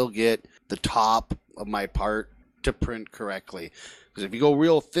and still get the top of my part to print correctly. Because if you go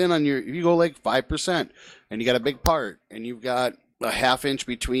real thin if you go like 5% and you got a big part and you've got a half inch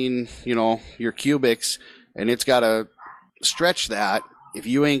between, your cubics, and it's got to stretch that, if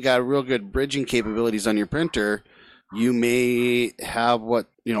you ain't got real good bridging capabilities on your printer, you may have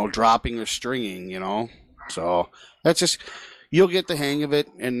dropping or stringing, So that's just, you'll get the hang of it,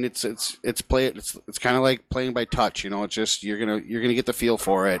 and it's kind of like playing by touch, It's just you're gonna get the feel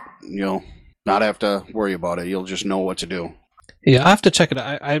for it, not have to worry about it. You'll just know what to do. Yeah, I have to check it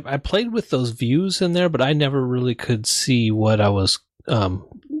out. I played with those views in there, but I never really could see what I was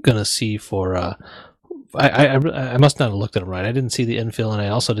gonna see for. I must not have looked at them right. I didn't see the infill, and I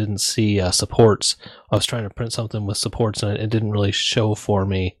also didn't see supports. I was trying to print something with supports, and it didn't really show for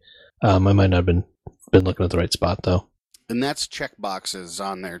me. I might not have been looking at the right spot though. And that's check boxes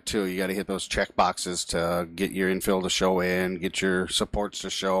on there too. You got to hit those check boxes to get your infill to show in, get your supports to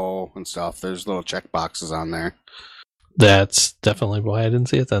show and stuff. There's little check boxes on there. That's definitely why I didn't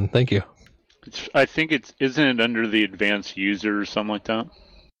see it then. Thank you. I think isn't it under the advanced user or something like that?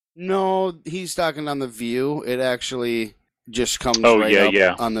 No, he's talking on the view. It actually just comes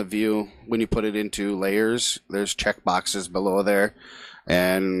up on the view when you put it into layers. There's check boxes below there,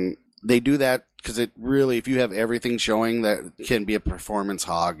 and they do that because it really, if you have everything showing, that can be a performance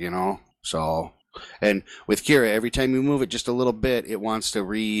hog, So, and with Kira, every time you move it just a little bit, it wants to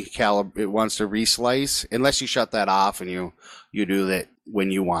it wants to reslice. Unless you shut that off and you do that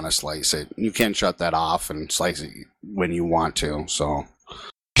when you want to slice it. You can shut that off and slice it when you want to. So.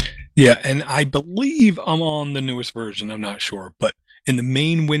 Yeah, and I believe I'm on the newest version. I'm not sure, but in the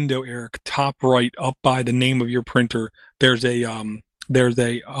main window, Eric, top right, up by the name of your printer, there's a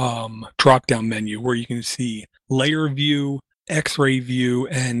drop down menu where you can see layer view, X-ray view,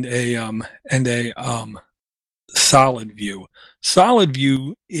 and a solid view. Solid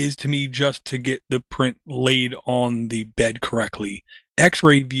view is to me just to get the print laid on the bed correctly.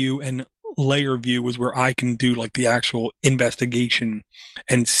 X-ray view and layer view is where I can do like the actual investigation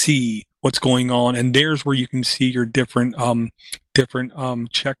and see what's going on, and there's where you can see your different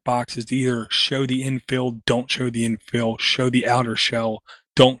check boxes to either show the infill, don't show the infill, show the outer shell,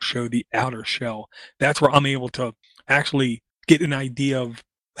 don't show the outer shell. That's where I'm able to actually get an idea of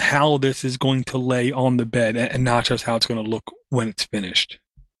how this is going to lay on the bed and not just how it's going to look when it's finished.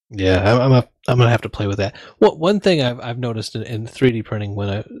 Yeah, I'm gonna have to play with that. One thing I've noticed in 3D printing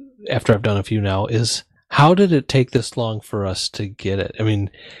after I've done a few now is how did it take this long for us to get it? I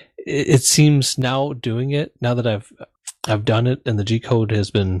mean, it seems now doing it, now that I've done it and the G code has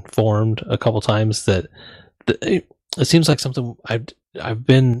been formed a couple times, that it seems like something I've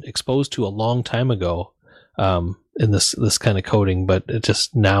been exposed to a long time ago in this kind of coding, but it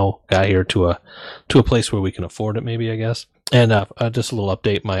just now got here to a place where we can afford it, maybe, I guess. And just a little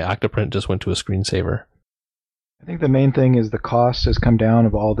update, my Octoprint just went to a screensaver. I think the main thing is the cost has come down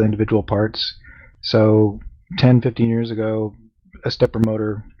of all the individual parts. So 10, 15 years ago, a stepper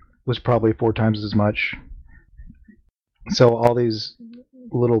motor was probably 4 times as much. So all these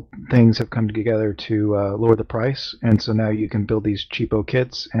little things have come together to lower the price, and so now you can build these cheapo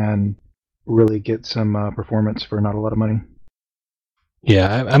kits and really get some performance for not a lot of money.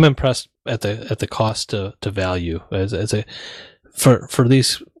 Yeah, I'm impressed at the cost to value for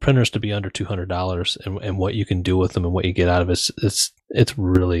these printers to be under $200 and what you can do with them and what you get out of it. It's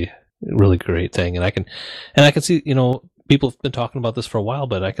really great thing, and I can see, people have been talking about this for a while,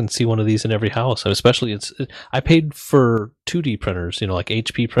 but I can see one of these in every house. And especially I paid for 2D printers, like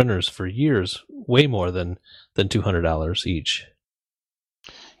HP printers for years, way more than $200 each.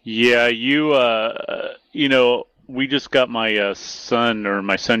 Yeah, we just got my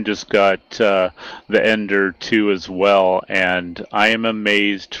son just got the Ender 2 as well, and I am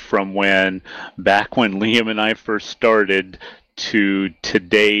amazed from back when Liam and I first started to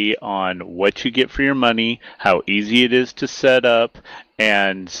today on what you get for your money, how easy it is to set up,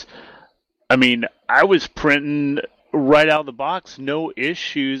 and I mean, I was printing right out of the box, no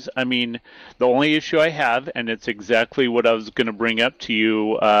issues. I mean, the only issue I have, and it's exactly what I was going to bring up to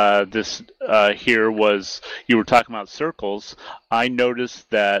you here was, you were talking about circles. I noticed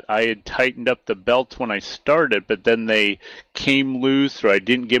that I had tightened up the belts when I started, but then they came loose, or I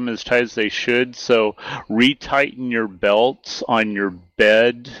didn't get them as tight as they should. So retighten your belts on your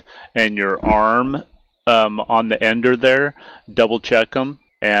bed and your arm on the ender there. Double check them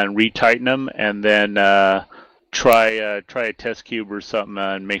and retighten them, and then try a test cube or something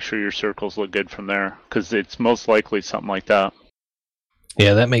and make sure your circles look good from there, because it's most likely something like that.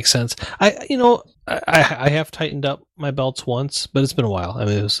 Yeah, that makes sense. I have tightened up my belts once, but it's been a while. I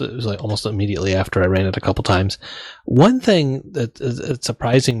mean, it was like almost immediately after I ran it a couple times. One thing that is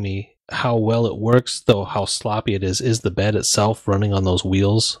surprising me how well it works, though how sloppy it is the bed itself running on those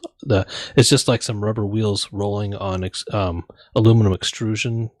wheels. It's just like some rubber wheels rolling on aluminum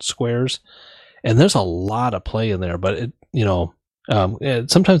extrusion squares. And there's a lot of play in there, but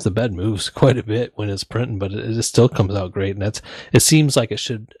sometimes the bed moves quite a bit when it's printing, but it still comes out great. And it seems like it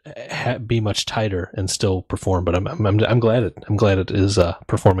should be much tighter and still perform. But I'm glad it is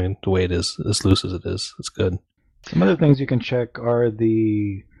performing the way it is, as loose as it is. It's good. Some other things you can check are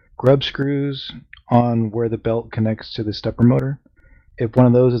the grub screws on where the belt connects to the stepper motor. If one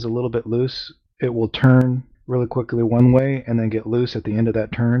of those is a little bit loose, it will turn really quickly one way and then get loose at the end of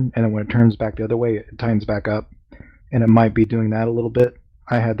that turn, and then when it turns back the other way, it tightens back up, and it might be doing that a little bit.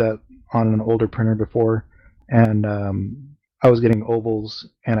 I had that on an older printer before, and I was getting ovals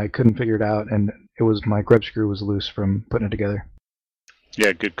and I couldn't figure it out, and it was my grub screw was loose from putting it together.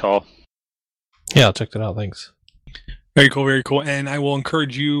 Yeah, good call. Yeah, I'll check that out. Thanks. Very cool, very cool. And I will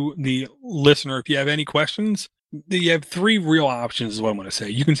encourage you, the listener, if you have any questions, you have three real options is what I'm going to say.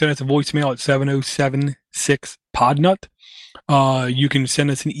 You can send us a voicemail at 7076-PODNUT. You can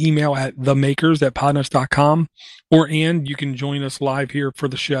send us an email at themakers@podnuts.com, and you can join us live here for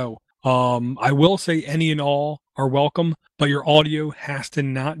the show. I will say any and all are welcome, but your audio has to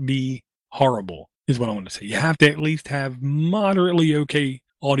not be horrible, is what I want to say. You have to at least have moderately okay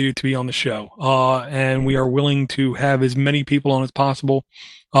audio to be on the show. And we are willing to have as many people on as possible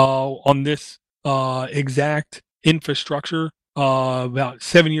on this exact infrastructure. About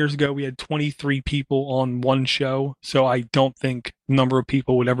 7 years ago, we had 23 people on one show, so I don't think the number of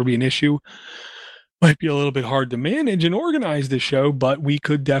people would ever be an issue. Might be a little bit hard to manage and organize the show, but we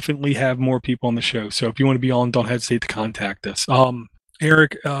could definitely have more people on the show. So if you want to be on, don't hesitate to contact us.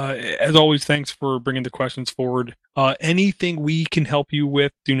 Eric, as always, thanks for bringing the questions forward. Anything we can help you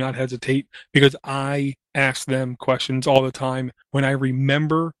with, do not hesitate, because I ask them questions all the time. When I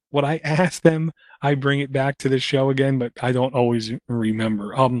remember what I asked them, I bring it back to the show again, but I don't always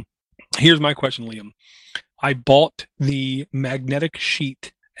remember. Here's my question, Liam. I bought the magnetic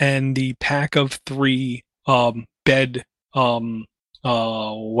sheet and the pack of 3 bed,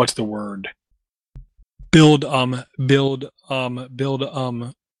 what's the word? Build a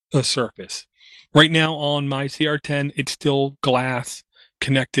surface. Right now on my CR10, it's still glass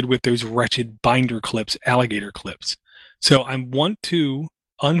connected with those wretched binder clips, alligator clips. So I want to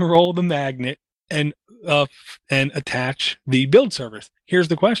unroll the magnet and attach the build surface. Here's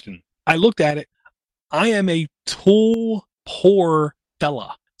the question. I looked at it. I am a tool poor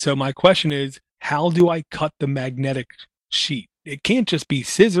fella. So my question is, how do I cut the magnetic sheet? It can't just be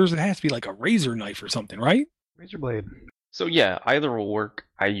scissors. It has to be like a razor knife or something, right? Razor blade. So yeah, either will work.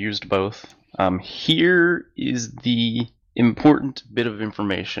 I used both. Here is the important bit of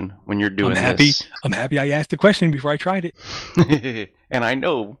information when you're doing this. I'm happy I asked the question before I tried it. And I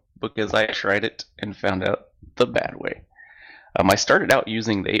know because I tried it and found out the bad way. I started out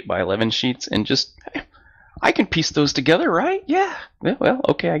using the 8x11 sheets and just, I can piece those together, right? Yeah. Well,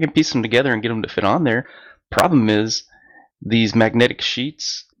 okay, I can piece them together and get them to fit on there. Problem is, these magnetic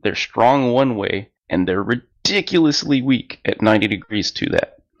sheets, they're strong one way, and they're ridiculously weak at 90 degrees to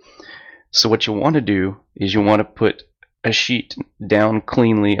that. So what you want to do is you want to put a sheet down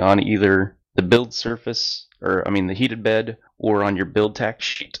cleanly on either the build surface, the heated bed, or on your build tack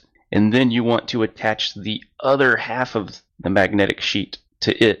sheet. And then you want to attach the other half of the magnetic sheet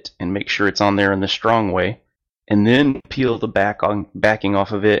to it and make sure it's on there in the strong way. And then peel the backing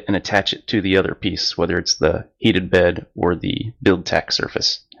off of it and attach it to the other piece, whether it's the heated bed or the build tack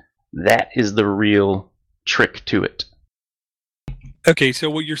surface. That is the real trick to it. Okay, so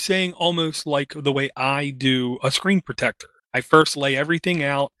what you're saying, almost like the way I do a screen protector. I first lay everything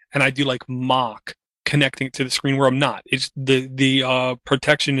out, and I do like mock connecting it to the screen where I'm not. It's the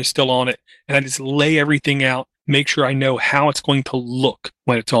protection is still on it, and I just lay everything out, make sure I know how it's going to look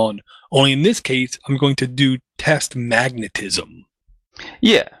when it's on. Only in this case, I'm going to do test magnetism.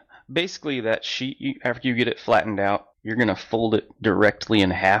 Yeah, basically that sheet, after you get it flattened out, you're going to fold it directly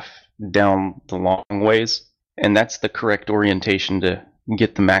in half down the long ways, and that's the correct orientation to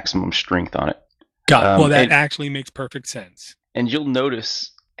get the maximum strength on it. Got it. Well, that actually makes perfect sense. And you'll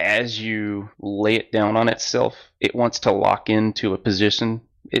notice as you lay it down on itself, it wants to lock into a position.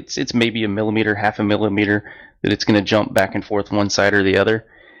 It's maybe a millimeter, half a millimeter, that it's going to jump back and forth one side or the other.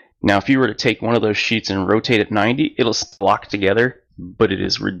 Now, if you were to take one of those sheets and rotate it 90, it'll lock together, but it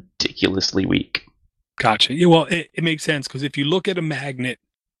is ridiculously weak. Gotcha. Yeah, well, it makes sense because if you look at a magnet,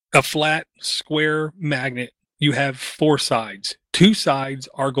 a flat, square magnet, you have 4 sides. 2 sides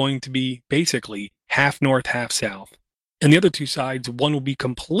are going to be basically half north, half south. And the other 2 sides, one will be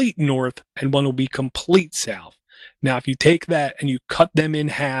complete north and one will be complete south. Now, if you take that and you cut them in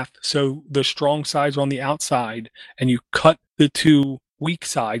half, so the strong sides are on the outside, and you cut the 2 weak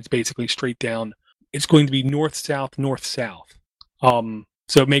sides basically straight down, it's going to be north, south, north, south.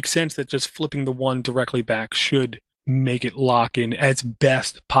 So it makes sense that just flipping the one directly back should make it lock in as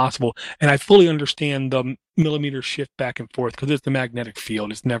best possible. And I fully understand the millimeter shift back and forth because it's the magnetic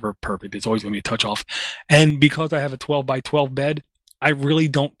field. It's never perfect. It's always going to be a touch off. And because I have a 12 by 12 bed, I really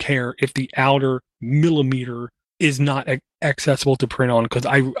don't care if the outer millimeter is not accessible to print on, because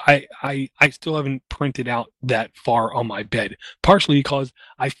I still haven't printed out that far on my bed, partially because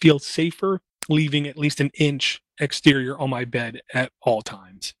I feel safer leaving at least an inch exterior on my bed at all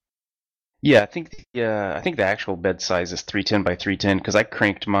times. Yeah, I think the actual bed size is 310 by 310 because I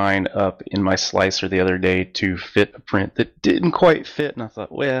cranked mine up in my slicer the other day to fit a print that didn't quite fit, and I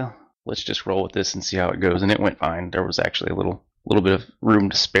thought, well, let's just roll with this and see how it goes, and it went fine. There was actually a little bit of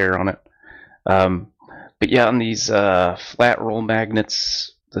room to spare on it. But yeah, on these flat roll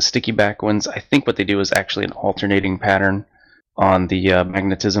magnets, the sticky back ones, I think what they do is actually an alternating pattern on the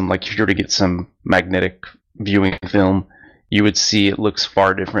magnetism. Like if you were to get some magnetic viewing film, you would see it looks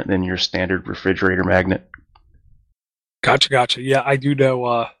far different than your standard refrigerator magnet. Gotcha. Yeah, I do know.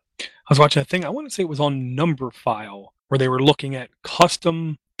 I was watching a thing, I want to say it was on Numberphile, where they were looking at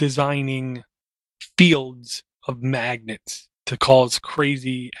custom designing fields of magnets to cause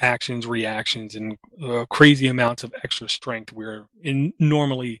crazy actions, reactions, and crazy amounts of extra strength where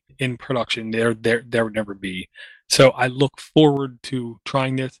normally in production there would never be. So I look forward to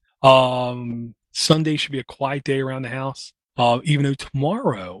trying this. Sunday should be a quiet day around the house. Even though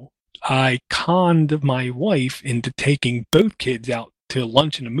tomorrow I conned my wife into taking both kids out to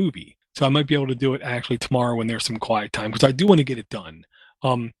lunch and a movie. So I might be able to do it actually tomorrow when there's some quiet time, because I do want to get it done.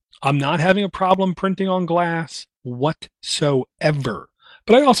 I'm not having a problem printing on glass whatsoever.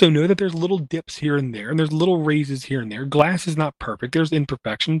 But I also know that there's little dips here and there, and there's little raises here and there. Glass is not perfect. There's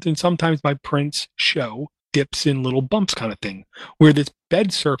imperfections, and sometimes my prints show dips and little bumps kind of thing. Where this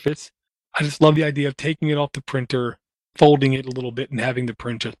bed surface, I just love the idea of taking it off the printer, folding it a little bit, and having the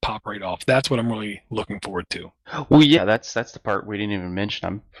print just pop right off. That's what I'm really looking forward to. Well, yeah, that's the part we didn't even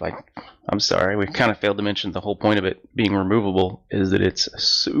mention. I'm sorry, we kind of failed to mention the whole point of it being removable is that it's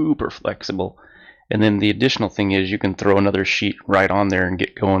super flexible. And then the additional thing is you can throw another sheet right on there and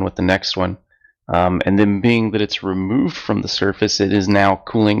get going with the next one. And then being that it's removed from the surface, it is now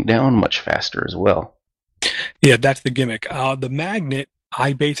cooling down much faster as well. Yeah, that's the gimmick. The magnet,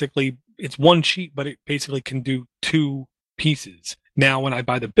 it's one sheet, but it basically can do 2 pieces. Now, when I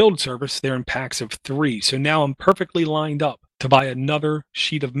buy the build service, they're in packs of 3. So now I'm perfectly lined up to buy another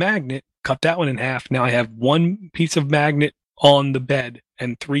sheet of magnet, cut that one in half. Now I have 1 piece of magnet on the bed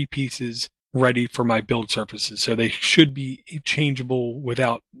and 3 pieces ready for my build surfaces. So they should be changeable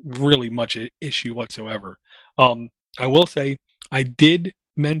without really much issue whatsoever. I will say, I did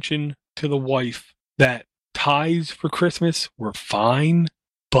mention to the wife that ties for Christmas were fine,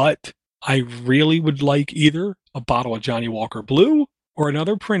 but I really would like either a bottle of Johnny Walker Blue or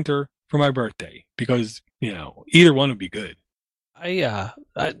another printer for my birthday, because, either one would be good.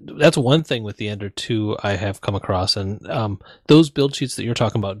 That's one thing with the Ender 2 I have come across, and those build sheets that you're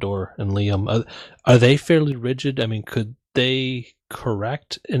talking about, Dor and Liam, are they fairly rigid? I mean, could they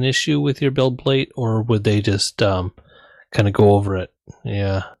correct an issue with your build plate, or would they just kind of go over it?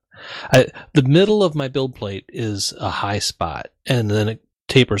 Yeah. The middle of my build plate is a high spot, and then it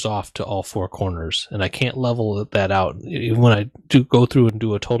tapers off to all 4 corners, and I can't level that out. Even when I do go through and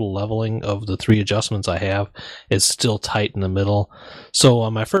do a total leveling of the 3 adjustments I have, it's still tight in the middle. So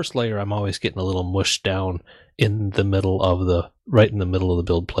on my first layer, I'm always getting a little mushed down, in the middle of the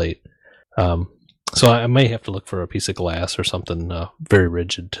build plate. So I may have to look for a piece of glass or something very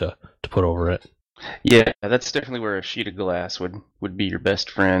rigid to put over it. Yeah, that's definitely where a sheet of glass would be your best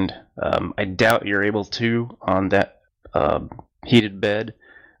friend. I doubt you're able to on that heated bed,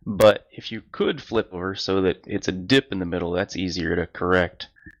 but if you could flip over so that it's a dip in the middle, that's easier to correct.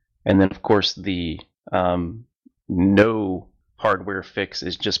 And then, of course, the no hardware fix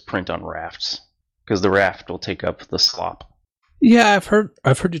is just print on rafts, because the raft will take up the slop. Yeah, I've heard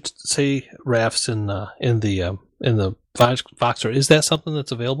you say rafts in the Voxer. Is that something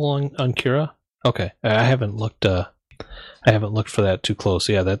that's available on Cura? Okay, I haven't looked for that too close.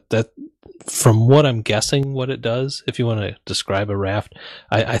 Yeah, that from what I'm guessing, what it does. If you want to describe a raft,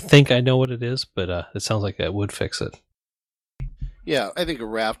 I think I know what it is, but it sounds like that would fix it. Yeah, I think a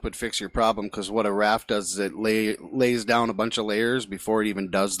raft would fix your problem, because what a raft does is it lays down a bunch of layers before it even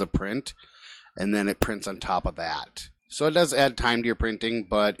does the print, and then it prints on top of that. So it does add time to your printing,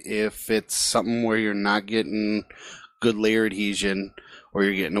 but if it's something where you're not getting good layer adhesion, or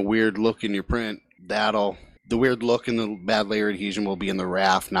you're getting a weird look in your print, the weird look and the bad layer adhesion will be in the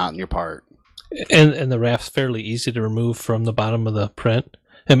raft, not in your part. And the raft's fairly easy to remove from the bottom of the print.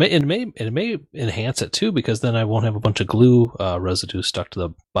 It may enhance it too, because then I won't have a bunch of glue residue stuck to the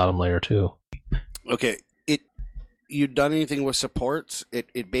bottom layer too. Okay, you done anything with supports?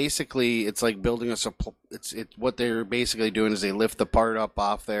 It basically, it's like building a support. It's what they're basically doing is they lift the part up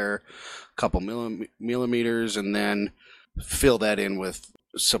off there a couple millimeters and then fill that in with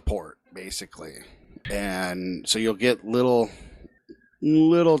support, basically. And so you'll get little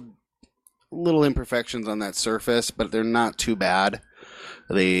imperfections on that surface, but they're not too bad.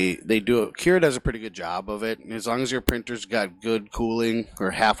 Cura does a pretty good job of it. And as long as your printer's got good cooling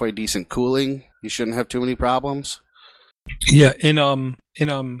or halfway decent cooling, you shouldn't have too many problems. Yeah, in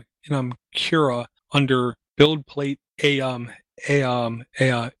Cura under build plate adhesion,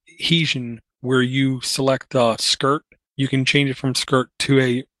 where you select skirt, you can change it from skirt to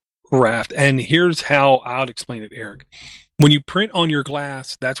a raft. And here's how I would explain it, Eric. When you print on your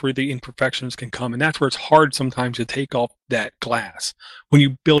glass, that's where the imperfections can come, and that's where it's hard sometimes to take off that glass. When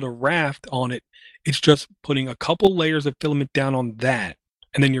you build a raft on it, it's just putting a couple layers of filament down on that,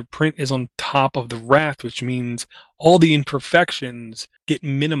 and then your print is on top of the raft, which means all the imperfections get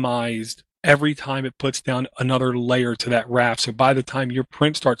minimized every time it puts down another layer to that raft. So by the time your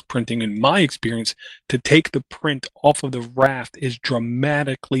print starts printing, in my experience, to take the print off of the raft is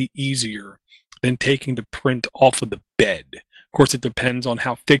dramatically easier than taking the print off of the bed. Of course, it depends on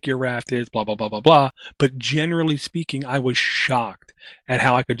how thick your raft is, blah, blah, blah, blah, blah. But generally speaking, I was shocked at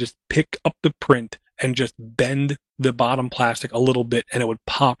how I could just pick up the print and just bend the bottom plastic a little bit and it would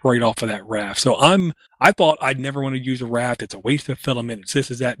pop right off of that raft. So I thought I'd never want to use a raft. It's a waste of filament. It's this,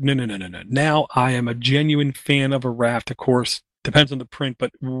 is that. No. Now I am a genuine fan of a raft. Of course, depends on the print,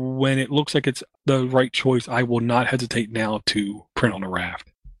 but when it looks like it's the right choice, I will not hesitate now to print on a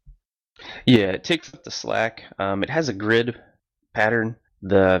raft. Yeah, it takes up the slack. It has a grid pattern.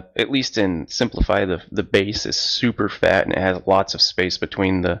 At least in Simplify, the base is super fat and it has lots of space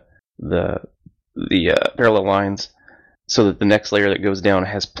between the parallel lines, so that the next layer that goes down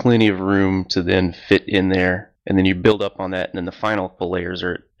has plenty of room to then fit in there, and then you build up on that, and then the final couple layers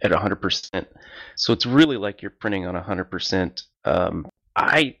are at 100%. So it's really like you're printing on 100%.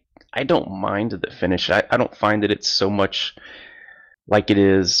 I don't mind the finish. I don't find that it's so much like it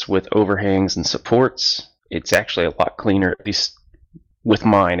is with overhangs and supports. It's actually a lot cleaner, at least with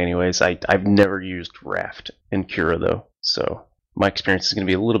mine anyways. I've never used raft in Cura though, so my experience is going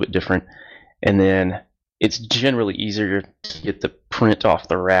to be a little bit different. And then it's generally easier to get the print off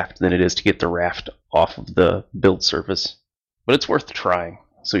the raft than it is to get the raft off of the build surface. But it's worth trying,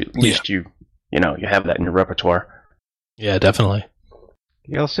 so at least you have that in your repertoire. Yeah, definitely.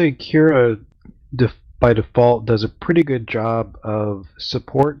 Yeah, I'll say Cura by default does a pretty good job of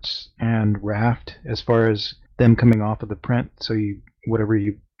supports and raft as far as them coming off of the print. So whatever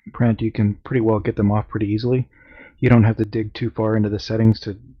you print, you can pretty well get them off pretty easily. You don't have to dig too far into the settings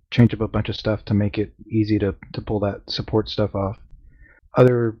to change up a bunch of stuff to make it easy to pull that support stuff off.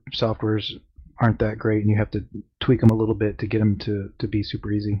 Other softwares aren't that great, and you have to tweak them a little bit to get them to be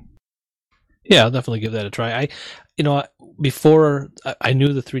super easy. Yeah, I'll definitely give that a try. Before I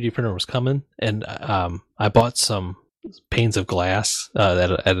knew the 3D printer was coming, and I bought some panes of glass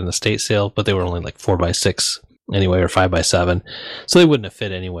at an estate sale, but they were only like 4x6 anyway, or 5x7, so they wouldn't have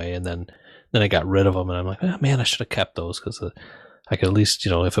fit anyway. And then I got rid of them, and I'm like, oh, man, I should have kept those, because I could at least,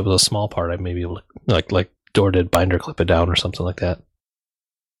 if it was a small part, I'd maybe able to, like Dor did, binder clip it down or something like that.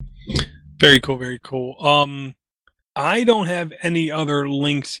 Very cool, very cool. I don't have any other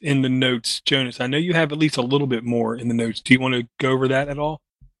links in the notes, Jonas. I know you have at least a little bit more in the notes. Do you want to go over that at all?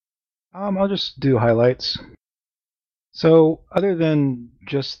 I'll just do highlights. So other than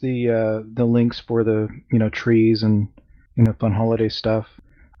just the links for the trees and fun holiday stuff,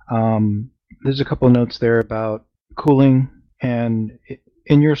 there's a couple of notes there about cooling, and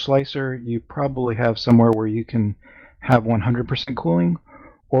in your slicer you probably have somewhere where you can have 100% cooling,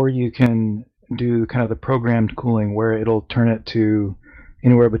 or you can do kind of the programmed cooling where it'll turn it to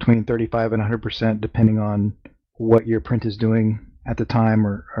anywhere between 35 and 100% depending on what your print is doing at the time,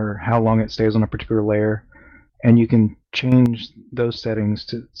 or how long it stays on a particular layer. And you can change those settings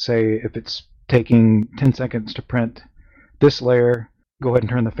to say if it's taking 10 seconds to print this layer, go ahead and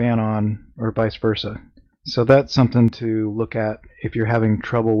turn the fan on, or vice versa. So that's something to look at if you're having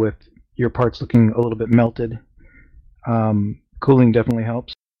trouble with your parts looking a little bit melted. Cooling definitely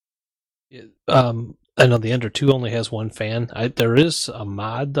helps. I know the Ender 2 only has one fan. There is a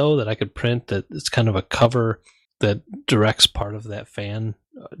mod, though, that I could print that it's kind of a cover that directs part of that fan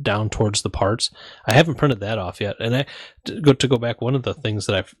down towards the parts. I haven't printed that off yet. And to go back, one of the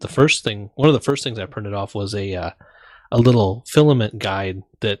first things I printed off was a little filament guide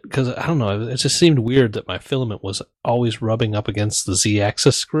because I don't know, it just seemed weird that my filament was always rubbing up against the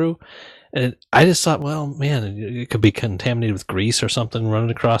Z-axis screw. And I just thought, well, man, it could be contaminated with grease or something running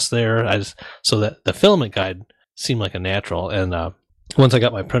across there. So that the filament guide seemed like a natural. And once I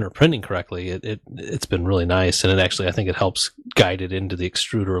got my printer printing correctly, it's been really nice. And I think it helps guide it into the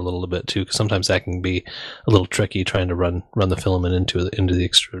extruder a little bit too, because sometimes that can be a little tricky trying to run the filament into the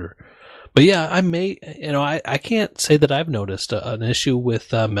extruder. But yeah, I can't say that I've noticed an issue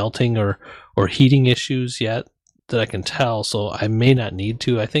with melting or heating issues yet that I can tell, so I may not need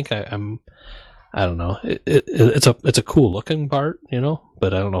to. I think I don't know. It's a cool looking part,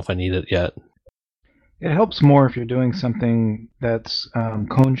 but I don't know if I need it yet. It helps more if you're doing something that's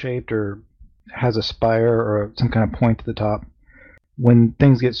cone shaped or has a spire or some kind of point to the top. When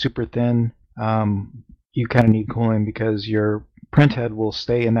things get super thin, you kind of need cooling because your print head will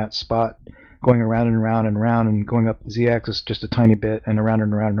stay in that spot, going around and around and around, and going up the Z-axis just a tiny bit, and around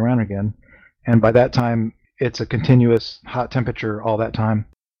and around and around again. And by that time, it's a continuous hot temperature all that time.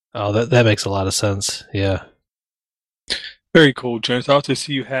 Oh, that makes a lot of sense. Yeah. Very cool, Jones. I also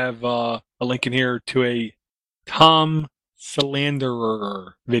see you have a link in here to a Tom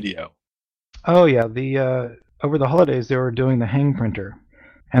Salanderer video. Oh yeah, the over the holidays they were doing the hang printer,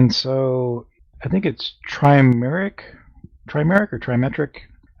 and so I think it's trimeric or trimetric.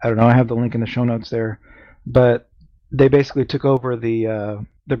 I don't know. I have the link in the show notes there, but they basically took over the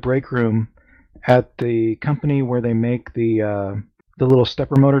break room at the company where they make the little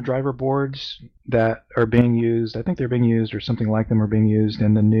stepper motor driver boards that are being used. I think they're being used, or something like them are being used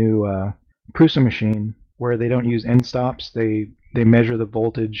in the new Prusa machine, where they don't use end stops. They measure the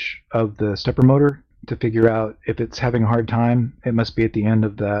voltage of the stepper motor to figure out if it's having a hard time. It must be at the end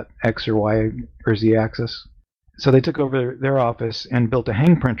of that X or Y or Z axis. So they took over their office and built a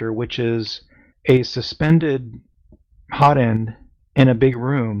hang printer, which is a suspended hot end in a big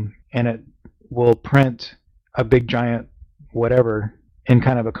room, and it will print a big giant whatever in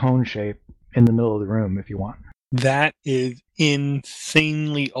kind of a cone shape in the middle of the room if you want. That is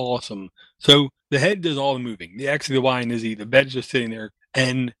insanely awesome. So the head does all the moving. The X, the Y, and the Z. The bed's just sitting there.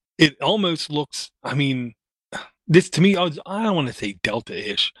 And it almost looks, this to me, I don't want to say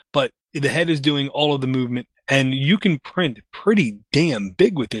Delta-ish, but the head is doing all of the movement. And you can print pretty damn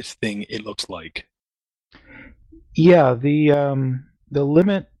big with this thing, it looks like. Yeah, the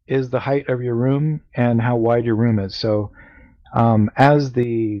limit is the height of your room and how wide your room is. So from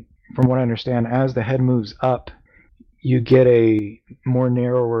what I understand, as the head moves up, you get a more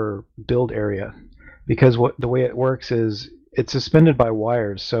narrower build area, because the way it works is it's suspended by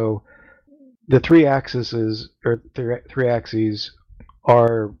wires. So the three axes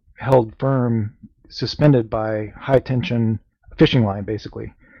are held firm, suspended by high tension fishing line,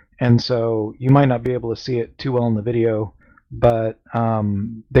 basically. And so you might not be able to see it too well in the video, but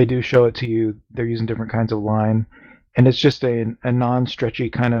they do show it to you. They're using different kinds of line, and it's just a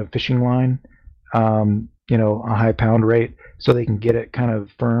non-stretchy kind of fishing line, a high pound rate, so they can get it kind of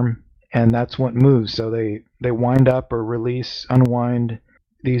firm, and that's what moves. So they wind up or release, unwind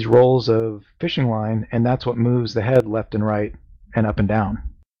these rolls of fishing line, and that's what moves the head left and right and up and down.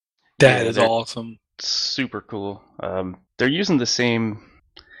 That is awesome. Super cool. They're using the same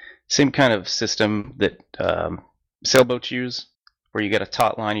kind of system that sailboats use, where you get a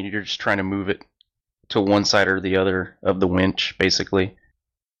taut line and you're just trying to move it to one side or the other of the winch, basically.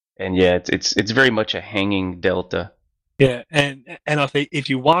 And yeah, it's very much a hanging delta. Yeah, and I'll say if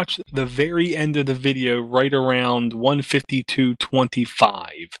you watch the very end of the video, right around 152.25,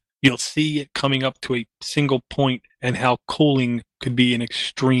 you'll see it coming up to a single point and how cooling could be an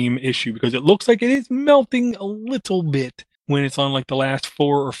extreme issue because it looks like it is melting a little bit when it's on like the last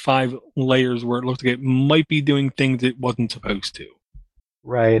 4 or 5 layers where it looks like it might be doing things it wasn't supposed to.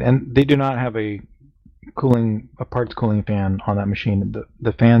 Right, and they do not have a parts cooling fan on that machine.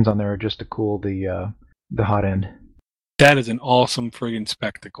 The fans on there are just to cool the hot end. That is an awesome friggin'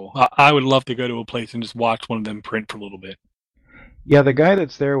 spectacle. I would love to go to a place and just watch one of them print for a little bit. Yeah, the guy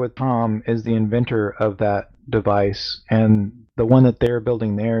that's there with Tom is the inventor of that device, and the one that they're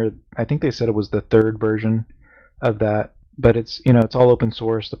building there, I think they said it was the 3rd version of that, but it's all open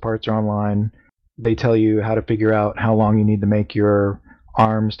source. The parts are online. They tell you how to figure out how long you need to make your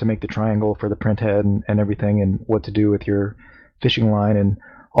arms to make the triangle for the print head and everything, and what to do with your fishing line, and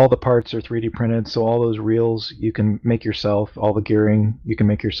all the parts are 3D printed, so all those reels you can make yourself, all the gearing you can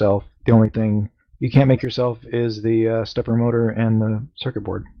make yourself. The only thing you can't make yourself is the stepper motor and the circuit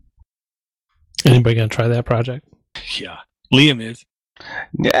board. Anybody gonna try that project? Yeah, Liam is.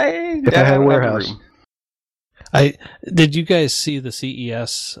 Yeah, If I had a warehouse. Did you guys see the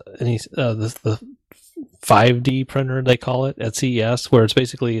CES the 5D printer they call it at CES, where it's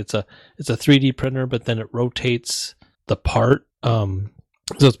basically it's a 3D printer, but then it rotates the part.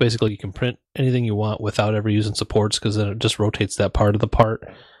 So it's basically you can print anything you want without ever using supports, because then it just rotates that part of the part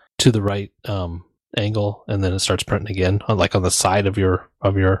to the right angle, and then it starts printing again on the side of your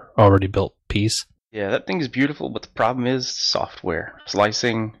already built piece. Yeah, that thing is beautiful, but the problem is software.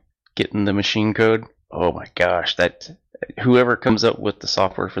 Slicing, getting the machine code. Oh my gosh, whoever comes up with the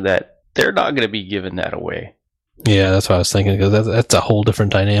software for that, they're not going to be giving that away. Yeah, that's what I was thinking, because that's a whole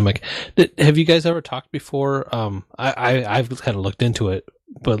different dynamic. Have you guys ever talked before? I've kind of looked into it,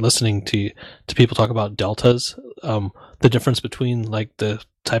 but listening to people talk about deltas, the difference between like the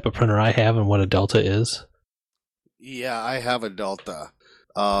type of printer I have and what a delta is. Yeah, I have a Delta.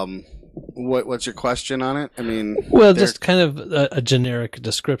 What's your question on it? I mean, well, just kind of a generic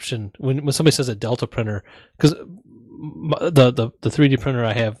description when somebody says a delta printer, because the 3D printer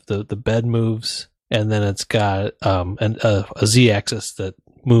I have, the bed moves, and then it's got a Z-axis that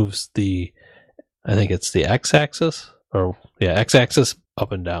moves I think it's the X-axis, X-axis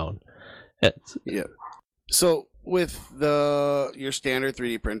up and down. Yeah. So with your standard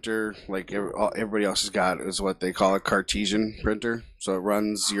 3D printer, like everybody else has got, is what they call a Cartesian printer. So it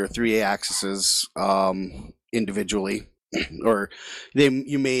runs your 3 axes individually, or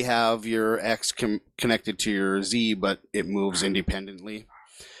you may have your X connected to your Z, but it moves independently.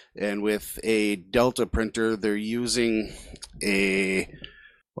 And with a Delta printer, they're using I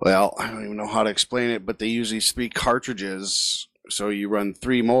don't even know how to explain it, but they use these 3 cartridges. So you run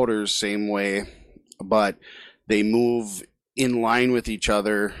 3 motors same way, but they move in line with each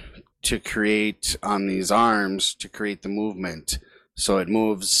other to create on these arms to create the movement. So it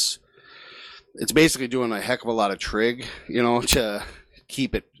moves. It's basically doing a heck of a lot of trig, to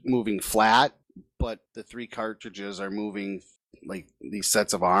keep it moving flat. But the 3 cartridges are moving like these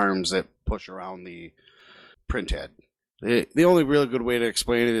sets of arms that push around the print head. The only really good way to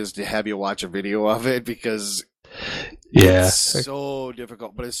explain it is to have you watch a video of it, because it's so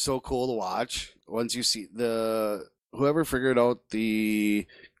difficult, but it's so cool to watch. Once you see whoever figured out the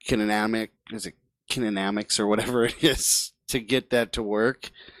kinetics or whatever it is to get that to work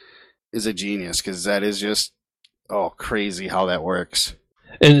is a genius, because that is just crazy how that works.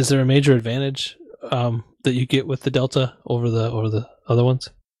 And is there a major advantage that you get with the Delta over the other ones?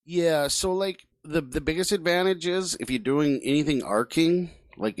 Yeah, so like the biggest advantage is if you're doing anything arcing,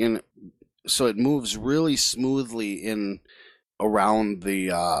 so it moves really smoothly in around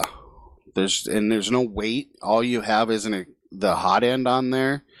the there's no weight. All you have is the hot end on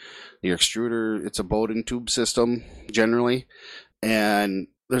there. Your extruder, it's a Bowden tube system generally, and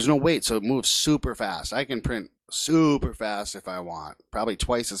there's no weight, so it moves super fast. I can print super fast if I want, probably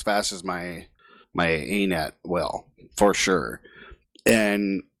twice as fast as my ANET will, for sure.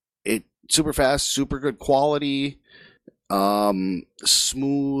 And it super fast, super good quality,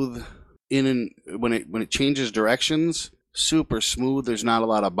 smooth when it changes directions, super smooth. There's not a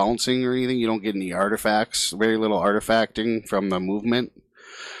lot of bouncing or anything. You don't get any artifacts, very little artifacting from the movement.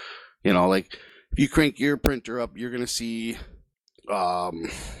 Like if you crank your printer up, you're going to see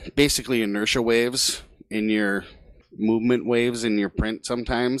basically inertia waves in your movement waves in your print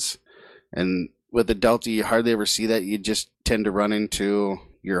sometimes. And with the Delta, you hardly ever see that. You just tend to run into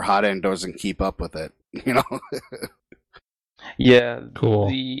your hot end doesn't keep up with it, Yeah,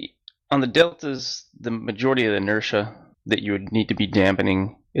 cool. On the Deltas, the majority of the inertia that you would need to be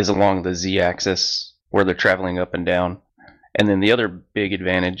dampening is along the Z-axis, where they're traveling up and down. And then the other big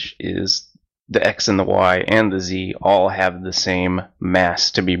advantage is the X and the Y and the Z all have the same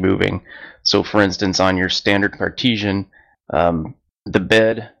mass to be moving. So for instance, on your standard Cartesian, the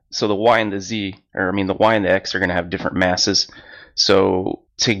bed, so the Y and the Z, the Y and the X are going to have different masses. So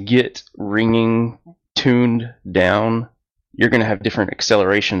to get ringing tuned down, you're going to have different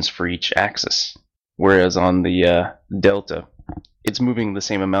accelerations for each axis. Whereas on the delta, it's moving the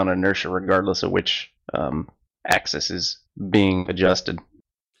same amount of inertia regardless of which axis is being adjusted.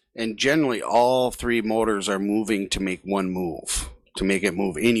 And generally, all three motors are moving to make one move. To make it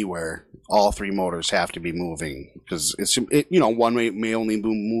move anywhere, all three motors have to be moving. Because one may only be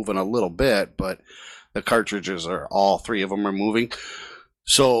moving a little bit, but the cartridges all three of them are moving.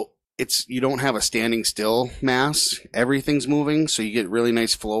 So you don't have a standing still mass. Everything's moving, so you get really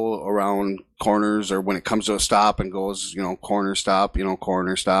nice flow around corners, or when it comes to a stop and goes, corner stop,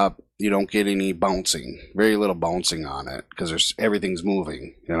 corner stop. You don't get any bouncing, very little bouncing on it, because everything's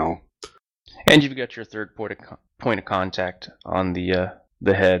moving, And you've got your third point of contact on the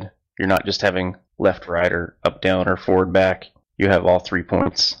head. You're not just having left, right, or up, down, or forward, back. You have all 3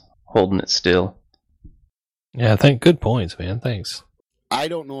 points holding it still. Yeah, good points, man. Thanks. I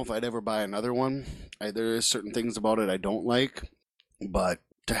don't know if I'd ever buy another one. There is certain things about it I don't like, but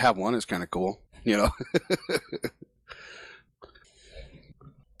to have one is kind of cool,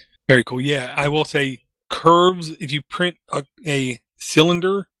 Very cool. Yeah, I will say curves, if you print a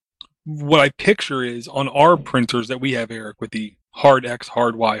cylinder, what I picture is on our printers that we have, Eric, with the hard X,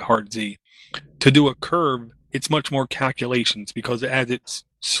 hard Y, hard Z, to do a curve, it's much more calculations, because as it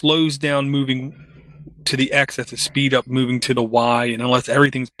slows down moving to the X, that's a speed up moving to the Y, and unless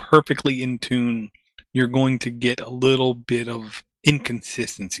everything's perfectly in tune, you're going to get a little bit of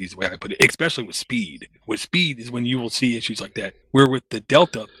inconsistencies, the way I put it, especially with speed. With speed is when you will see issues like that. Where with the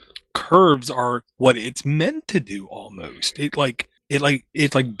Delta, curves are what it's meant to do almost. It's like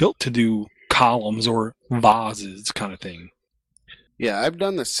built to do columns or vases kind of thing. Yeah, I've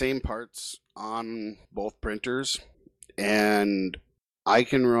done the same parts on both printers, and I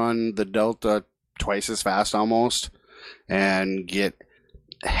can run the Delta twice as fast almost and get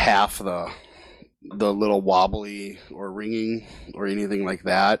half the little wobbly or ringing or anything like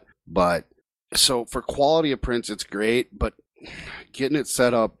that. But so for quality of prints, it's great, but getting it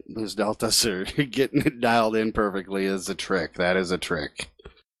set up, those Deltas are getting it dialed in perfectly is a trick. That is a trick.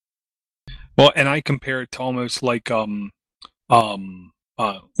 Well, and I compare it to almost like running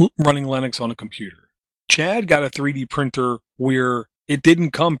Linux on a computer. Chad got a 3D printer where it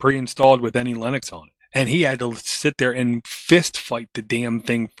didn't come pre-installed with any Linux on it. And he had to sit there and fist fight the damn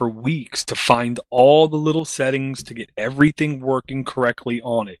thing for weeks to find all the little settings to get everything working correctly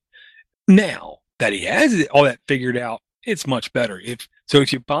on it. Now that he has all that figured out, it's much better. If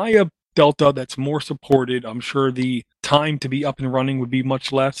you buy a Delta that's more supported, I'm sure the time to be up and running would be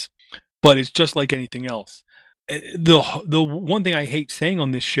much less. But it's just like anything else. The one thing I hate saying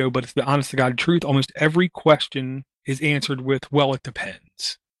on this show, but it's the honest to God truth, almost every question is answered with, well, it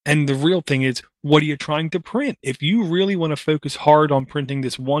depends. And the real thing is, what are you trying to print? If you really want to focus hard on printing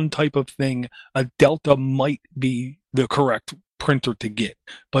this one type of thing, a Delta might be the correct printer to get.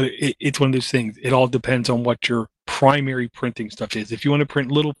 But it's one of those things. It all depends on what your primary printing stuff is. If you want to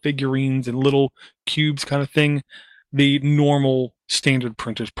print little figurines and little cubes kind of thing, the normal standard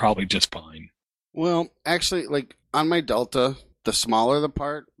printer is probably just fine. Well, actually, like on my Delta, the smaller the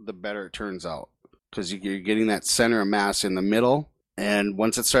part, the better it turns out, because you're getting that center of mass in the middle. And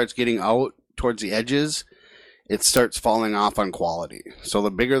once it starts getting out towards the edges, it starts falling off on quality. So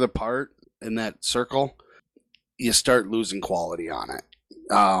the bigger the part in that circle, you start losing quality on it.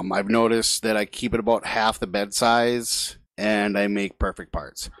 I've noticed that I keep it about half the bed size, and I make perfect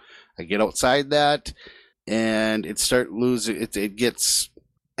parts. I get outside that, and it start losing. It gets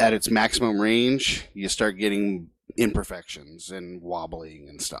at its maximum range. You start getting imperfections and wobbling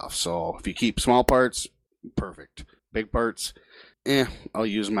and stuff. So if you keep small parts, perfect. Big parts, I'll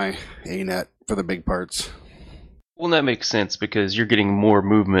use my A-net for the big parts. Well, that makes sense because you're getting more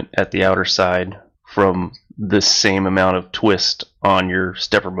movement at the outer side from the same amount of twist on your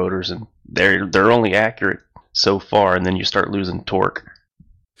stepper motors, and they're only accurate so far, and then you start losing torque.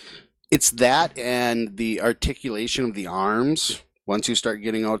 It's that and the articulation of the arms. Once you start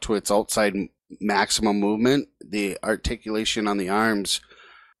getting out to its outside maximum movement, the articulation on the arms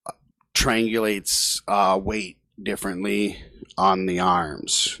triangulates weight differently on the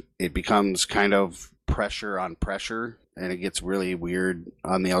arms. It becomes kind of pressure on pressure, and it gets really weird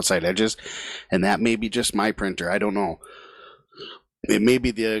on the outside edges. And that may be just my printer. I don't know. It may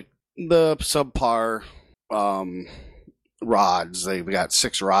be the subpar rods. They've got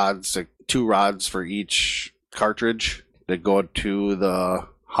 6 rods, 2 rods for each cartridge that go to the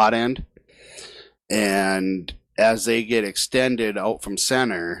hot end. And as they get extended out from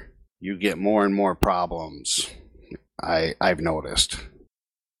center, you get more and more problems. I've noticed.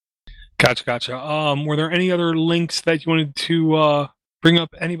 Gotcha. Were there any other links that you wanted to bring up?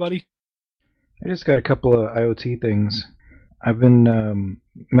 Anybody? I just got a couple of IoT things. I've been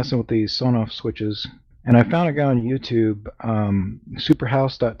messing with these Sonoff switches, and I found a guy on YouTube,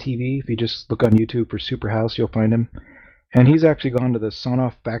 superhouse.tv. If you just look on YouTube for Superhouse, you'll find him. And he's actually gone to the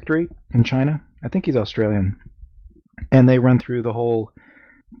Sonoff factory in China. I think he's Australian. And they run through the whole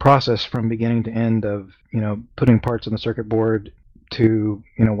process from beginning to end of, putting parts on the circuit board to,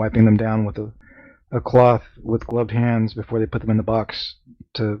 wiping them down with a cloth with gloved hands before they put them in the box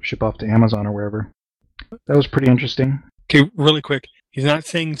to ship off to Amazon or wherever. That was pretty interesting. Okay, really quick. He's not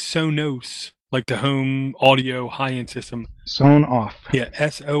saying Sonos, like the home audio high-end system. Sonoff. Yeah,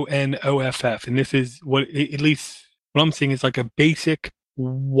 Sonoff. And this is what, at least what I'm seeing is like a basic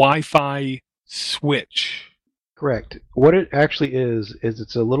Wi-Fi switch. Correct. What it actually is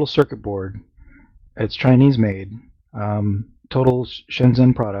it's a little circuit board. It's Chinese made, total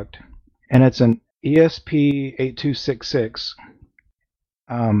Shenzhen product, and it's an ESP8266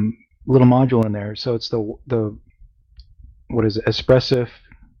 little module in there. So it's the what is it, Espressif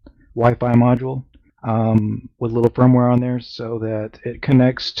Wi-Fi module with a little firmware on there, so that it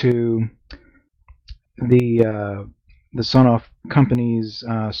connects to the Sonoff company's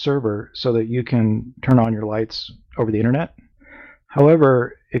server, so that you can turn on your lights over the internet.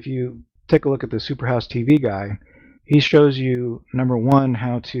 However, if you take a look at the Superhouse TV guy, he shows you, number one,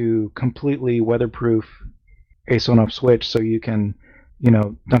 how to completely weatherproof a Sonoff switch, so you can,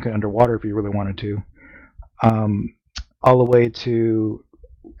 dunk it underwater if you really wanted to, all the way to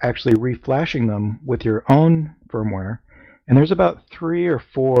actually reflashing them with your own firmware. And there's about 3 or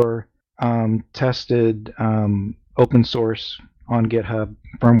 4 tested open source on GitHub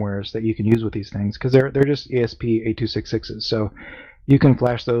firmwares that you can use with these things, because they're just ESP8266s. So you can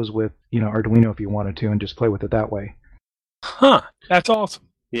flash those with Arduino if you wanted to, and just play with it that way. Huh, that's awesome.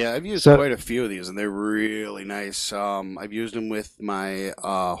 Yeah, I've used quite a few of these, and they're really nice. I've used them with my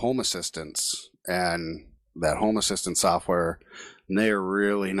Home Assistants and that Home Assistant software, and they're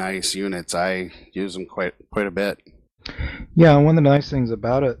really nice units. I use them quite a bit. Yeah, one of the nice things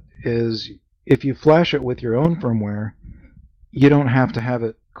about it is if you flash it with your own firmware, you don't have to have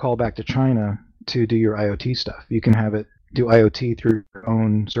it call back to China to do your IoT stuff. You can have it do IoT through your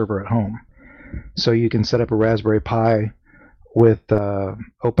own server at home. So you can set up a Raspberry Pi with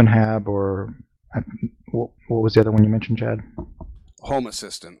OpenHAB, or what was the other one you mentioned, Chad? Home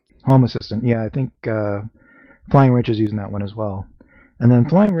Assistant. Home Assistant. Yeah, I think Flying Rich is using that one as well. And then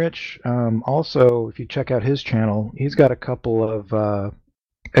Flying Rich, also, if you check out his channel, he's got a couple of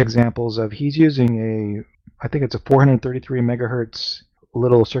examples of, he's using I think it's a 433 megahertz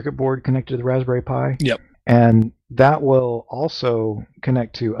little circuit board connected to the Raspberry Pi. Yep. And that will also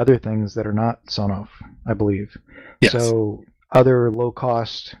connect to other things that are not Sonoff, I believe. Yes. So other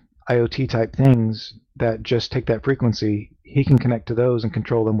low-cost IoT type things that just take that frequency, he can connect to those and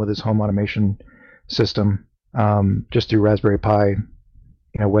control them with his home automation system, just through Raspberry Pi,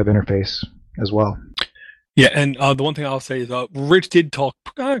 web interface as well. Yeah, and the one thing I'll say is Rich did talk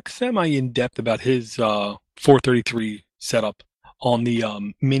semi in depth about his 433 setup on the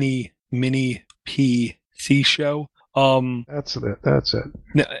mini PC show. That's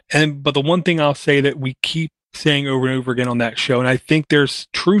it. But the one thing I'll say that we keep saying over and over again on that show, and I think there's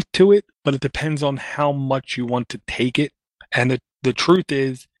truth to it, but it depends on how much you want to take it. And the truth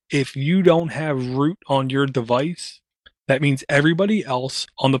is, if you don't have root on your device, that means everybody else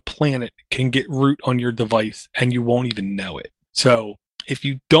on the planet can get root on your device and you won't even know it. So if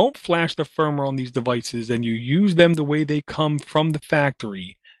you don't flash the firmware on these devices and you use them the way they come from the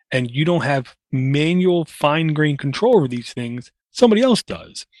factory, and you don't have manual fine-grained control over these things, somebody else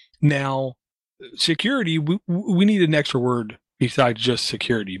does. Now, security, we need an extra word besides just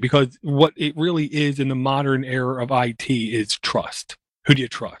security, because what it really is in the modern era of IT is trust. Who do you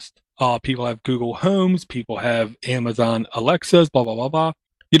trust? People have Google Homes, people have Amazon Alexas, blah, blah, blah, blah.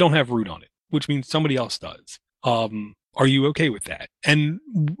 You don't have root on it, which means somebody else does. Are you okay with that? And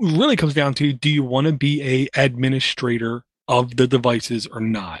really comes down to, do you want to be a administrator of the devices or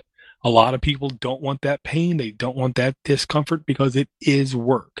not? A lot of people don't want that pain. They don't want that discomfort because it is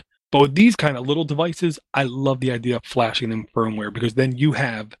work. But with these kind of little devices, I love the idea of flashing them firmware, because then you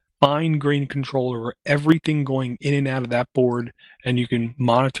have fine-grained control over everything going in and out of that board, and you can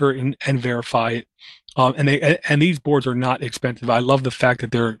monitor and verify it. And these boards are not expensive. I love the fact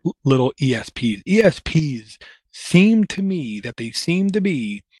that they're little ESPs. ESPs seem to be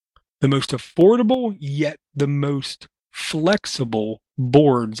the most affordable, yet the most flexible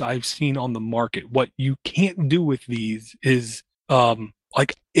boards I've seen on the market. What you can't do with these is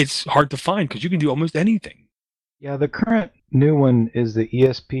like it's hard to find because you can do almost anything. Yeah, the current new one is the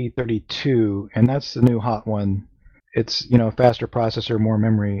ESP32, and that's the new hot one. It's, faster processor, more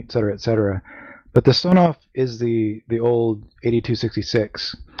memory, et cetera, et cetera. But the Sonoff is the old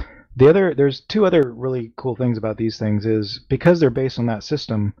 8266. There's two other really cool things about these things is because they're based on that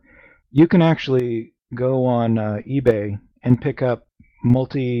system, you can actually go on eBay and pick up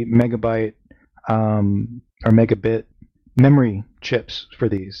multi-megabyte or megabit memory chips for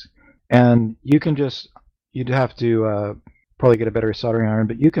these. And you'd have to probably get a better soldering iron,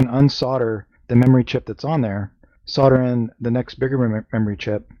 but you can unsolder the memory chip that's on there, solder in the next bigger memory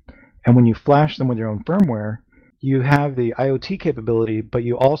chip, and when you flash them with your own firmware, you have the IoT capability, but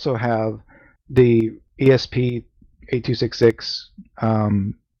you also have the ESP8266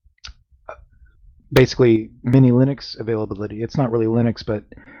 basically mini Linux availability. It's not really Linux, but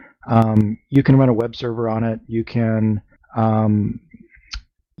you can run a web server on it. You can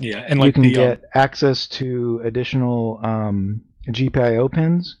you can get access to additional GPIO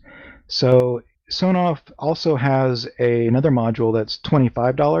pins. So Sonoff also has another module that's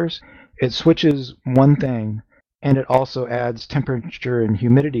 $25. It switches one thing, and it also adds temperature and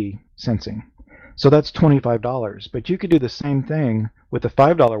humidity sensing. So that's $25. But you could do the same thing with the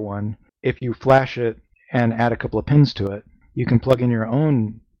 $5 one if you flash it and add a couple of pins to it. You can plug in your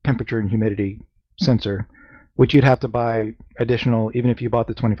own temperature and humidity sensor, which you'd have to buy additional even if you bought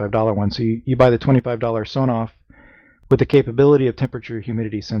the $25 one. So you buy the $25 Sonoff with the capability of temperature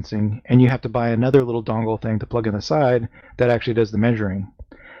humidity sensing, and you have to buy another little dongle thing to plug in the side that actually does the measuring.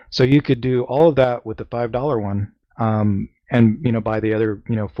 So you could do all of that with the $5 one, and buy the other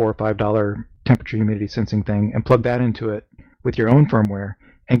 $4 or $5 temperature humidity sensing thing and plug that into it with your own firmware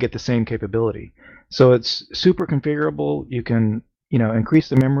and get the same capability. So it's super configurable. You can increase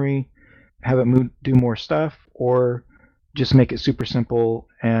the memory, have it do more stuff, or just make it super simple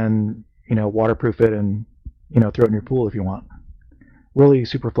and waterproof it and throw it in your pool if you want. Really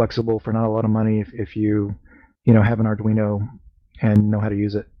super flexible for not a lot of money if you have an Arduino and know how to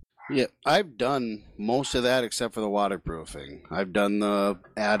use it. Yeah, I've done most of that except for the waterproofing. I've done the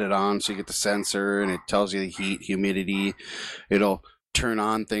added on so you get the sensor and it tells you the heat, humidity. It'll turn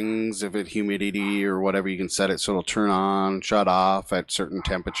on things if it's humidity or whatever, you can set it so it'll turn on, shut off at certain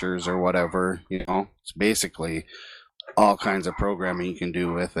temperatures or whatever. It's basically all kinds of programming you can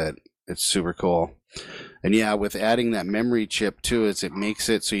do with it. It's super cool. And yeah, with adding that memory chip too, it makes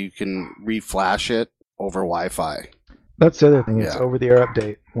it so you can reflash it over Wi-Fi. That's the other thing. It's over-the-air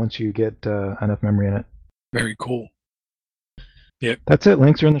update once you get enough memory in it. Very cool. Yep. That's it.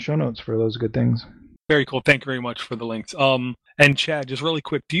 Links are in the show notes for those good things. Very cool. Thank you very much for the links. And Chad, just really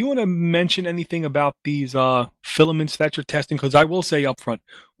quick, do you want to mention anything about these filaments that you're testing? Because I will say up front,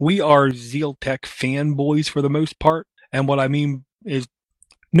 we are Zealtech fanboys for the most part. And what I mean is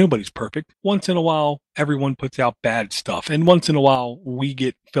nobody's perfect. Once in a while, everyone puts out bad stuff. And once in a while, we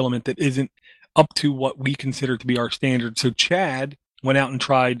get filament that isn't up to what we consider to be our standard. So Chad went out and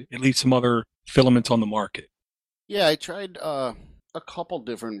tried at least some other filaments on the market. Yeah, I tried a couple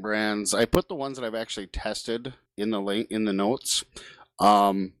different brands. I put the ones that I've actually tested in the link in the notes,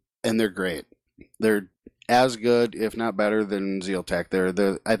 and they're great. They're as good, if not better, than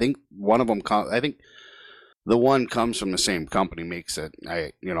Zealtech. I think one of them. I think the one comes from the same company, makes it.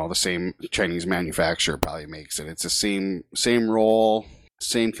 The same Chinese manufacturer probably makes it. It's the same roll,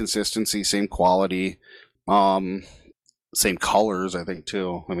 same consistency, same quality, same colors. I think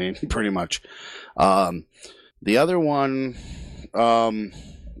too. I mean, pretty much. The other one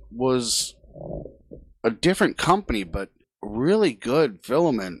was a different company, but really good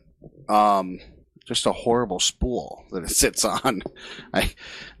filament. Just a horrible spool that it sits on.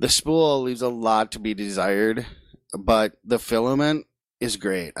 The spool leaves a lot to be desired, but the filament is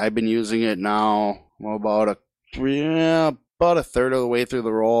great. I've been using it now about a third of the way through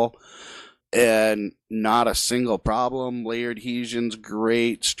the roll, and not a single problem. Layer adhesion's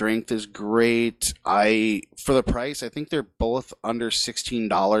great. Strength is great. For the price, I think they're both under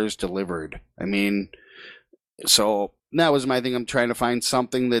 $16 delivered. I mean, so that was my thing. I'm trying to find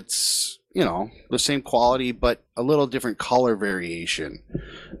something that's, the same quality, but a little different color variation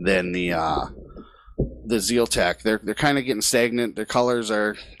than the Zealtech. They're kind of getting stagnant. Their colors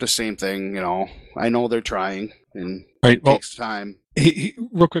are the same thing, I know they're trying, and it takes time.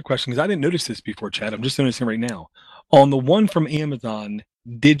 Real quick question, because I didn't notice this before, Chad. I'm just noticing right now. On the one from Amazon,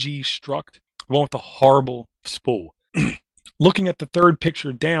 DigiStruct, the one with the horrible spool, looking at the third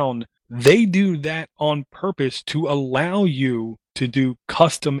picture down, they do that on purpose to allow you to do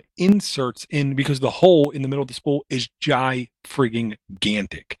custom inserts in, because the hole in the middle of the spool is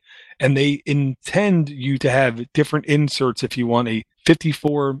gigantic. And they intend you to have different inserts if you want a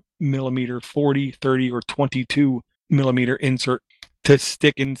 54 millimeter, 40, 30, or 22 millimeter insert to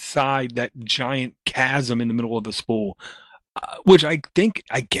stick inside that giant chasm in the middle of the spool. Which I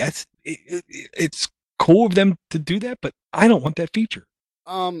guess it's cool of them to do that, but I don't want that feature.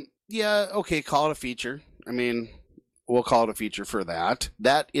 Yeah, okay, call it a feature. I mean, we'll call it a feature for that.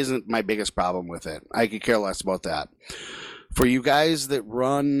 That isn't my biggest problem with it. I could care less about that. For you guys that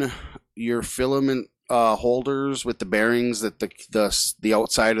run your filament holders with the bearings that the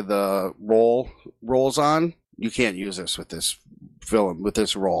outside of the roll rolls on, you can't use this with this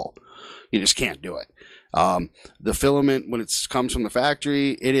roll. You just can't do it. The filament, when it comes from the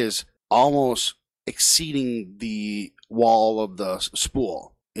factory, it is almost exceeding the wall of the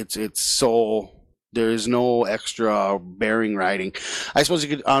spool. It's so there is no extra bearing riding. I suppose you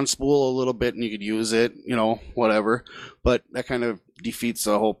could unspool a little bit and you could use it, whatever. But that kind of defeats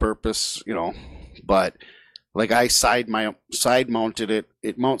the whole purpose, But like I side mounted it.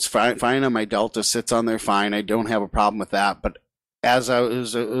 It mounts fine on my Delta, sits on there fine. I don't have a problem with that. But as I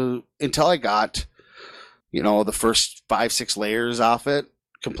was until I got the first 5-6 layers off it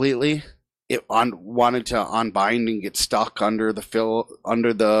completely, it wanted to unbind and get stuck under the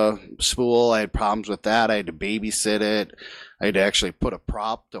spool. I had problems with that. I had to babysit it. I had to actually put a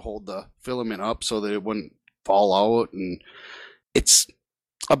prop to hold the filament up so that it wouldn't fall out, and it's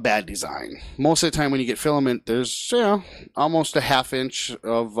a bad design. Most of the time when you get filament, there's almost a half inch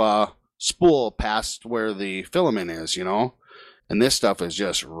of spool past where the filament is, and this stuff is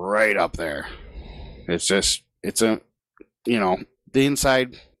just right up there. The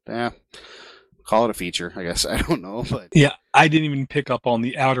inside, call it a feature, I guess. I don't know, but yeah, I didn't even pick up on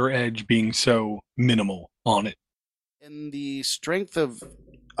the outer edge being so minimal on it. And the strength of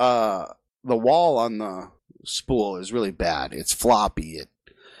the wall on the spool is really bad. It's floppy.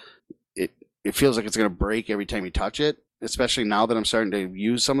 It feels like it's going to break every time you touch it, especially now that I'm starting to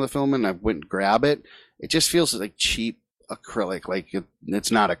use some of the filament. I went and grab it. It just feels like cheap acrylic. Like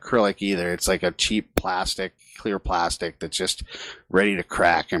it's not acrylic either. It's like a cheap clear plastic that's just ready to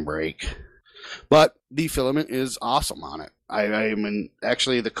crack and break. But the filament is awesome on it.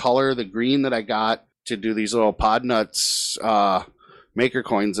 Actually the color, the green that I got to do these little pod nuts maker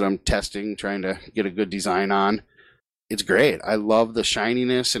coins that I'm testing, trying to get a good design on. It's great. I love the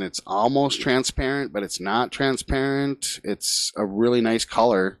shininess, and it's almost transparent, but it's not transparent. It's a really nice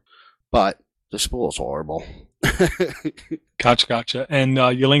color, but the spool is horrible. Gotcha. And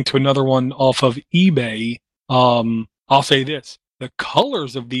you linked to another one off of eBay. I'll say this. The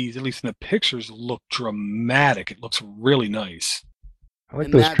colors of these, at least in the pictures, look dramatic. It looks really nice. I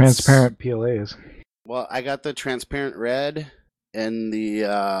like those transparent PLAs. Well, I got the transparent red and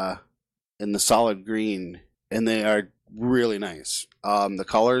the solid green, and they are really nice. The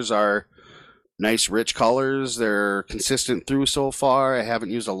colors are nice, rich colors. They're consistent through so far. I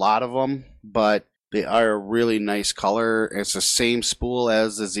haven't used a lot of them, but they are a really nice color. It's the same spool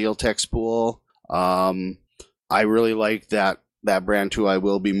as the Zealtech spool. I really like that brand too. I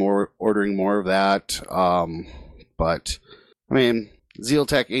will be ordering more of that. But I mean,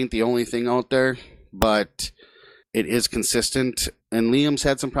 Zealtech ain't the only thing out there, but it is consistent. And Liam's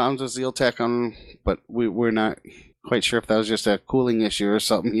had some problems with Zealtech but we're not quite sure if that was just a cooling issue or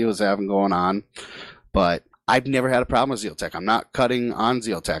something he was having going on. But I've never had a problem with Zealtech. I'm not cutting on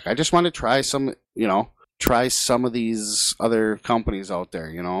Zealtech. I just want to try some of these other companies out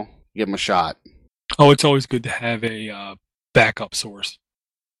there, give them a shot. Oh, it's always good to have a backup source.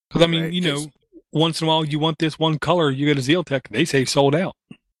 Because, I mean, once in a while you want this one color, you get a Zealtech, they say sold out.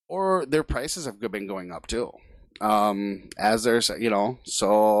 Or their prices have been going up too. As there's,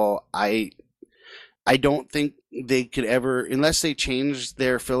 so I don't think they could ever, unless they change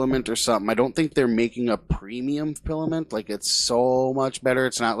their filament or something, I don't think they're making a premium filament. Like, it's so much better.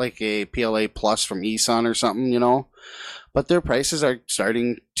 It's not like a PLA Plus from Eson or something, But their prices are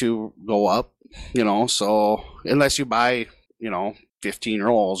starting to go up, so unless you buy, 15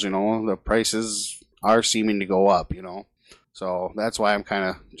 rolls, the prices are seeming to go up, So that's why I'm kind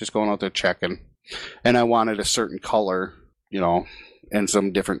of just going out there checking. And I wanted a certain color, and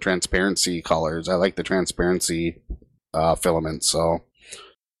some different transparency colors. I like the transparency filaments, so.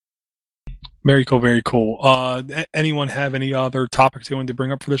 Very cool, very cool. Anyone have any other topics they wanted to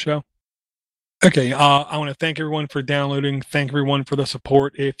bring up for the show? Okay, I want to thank everyone for downloading. Thank everyone for the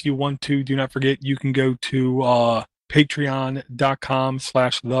support. If you want to, do not forget, you can go to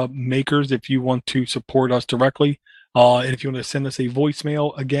patreon.com/themakers if you want to support us directly. And if you want to send us a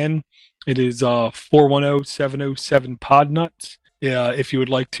voicemail, again, it is 410-707-PODNUTS. If you would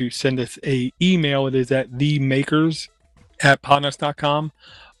like to send us a email, it is at themakers@podnuts.com.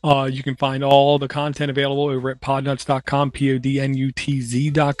 You can find all the content available over at podnuts.com,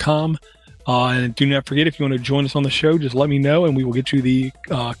 podnutz.com. And do not forget, if you want to join us on the show, just let me know and we will get you the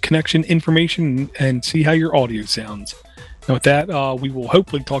connection information and see how your audio sounds. And with that, we will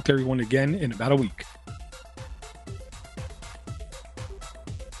hopefully talk to everyone again in about a week.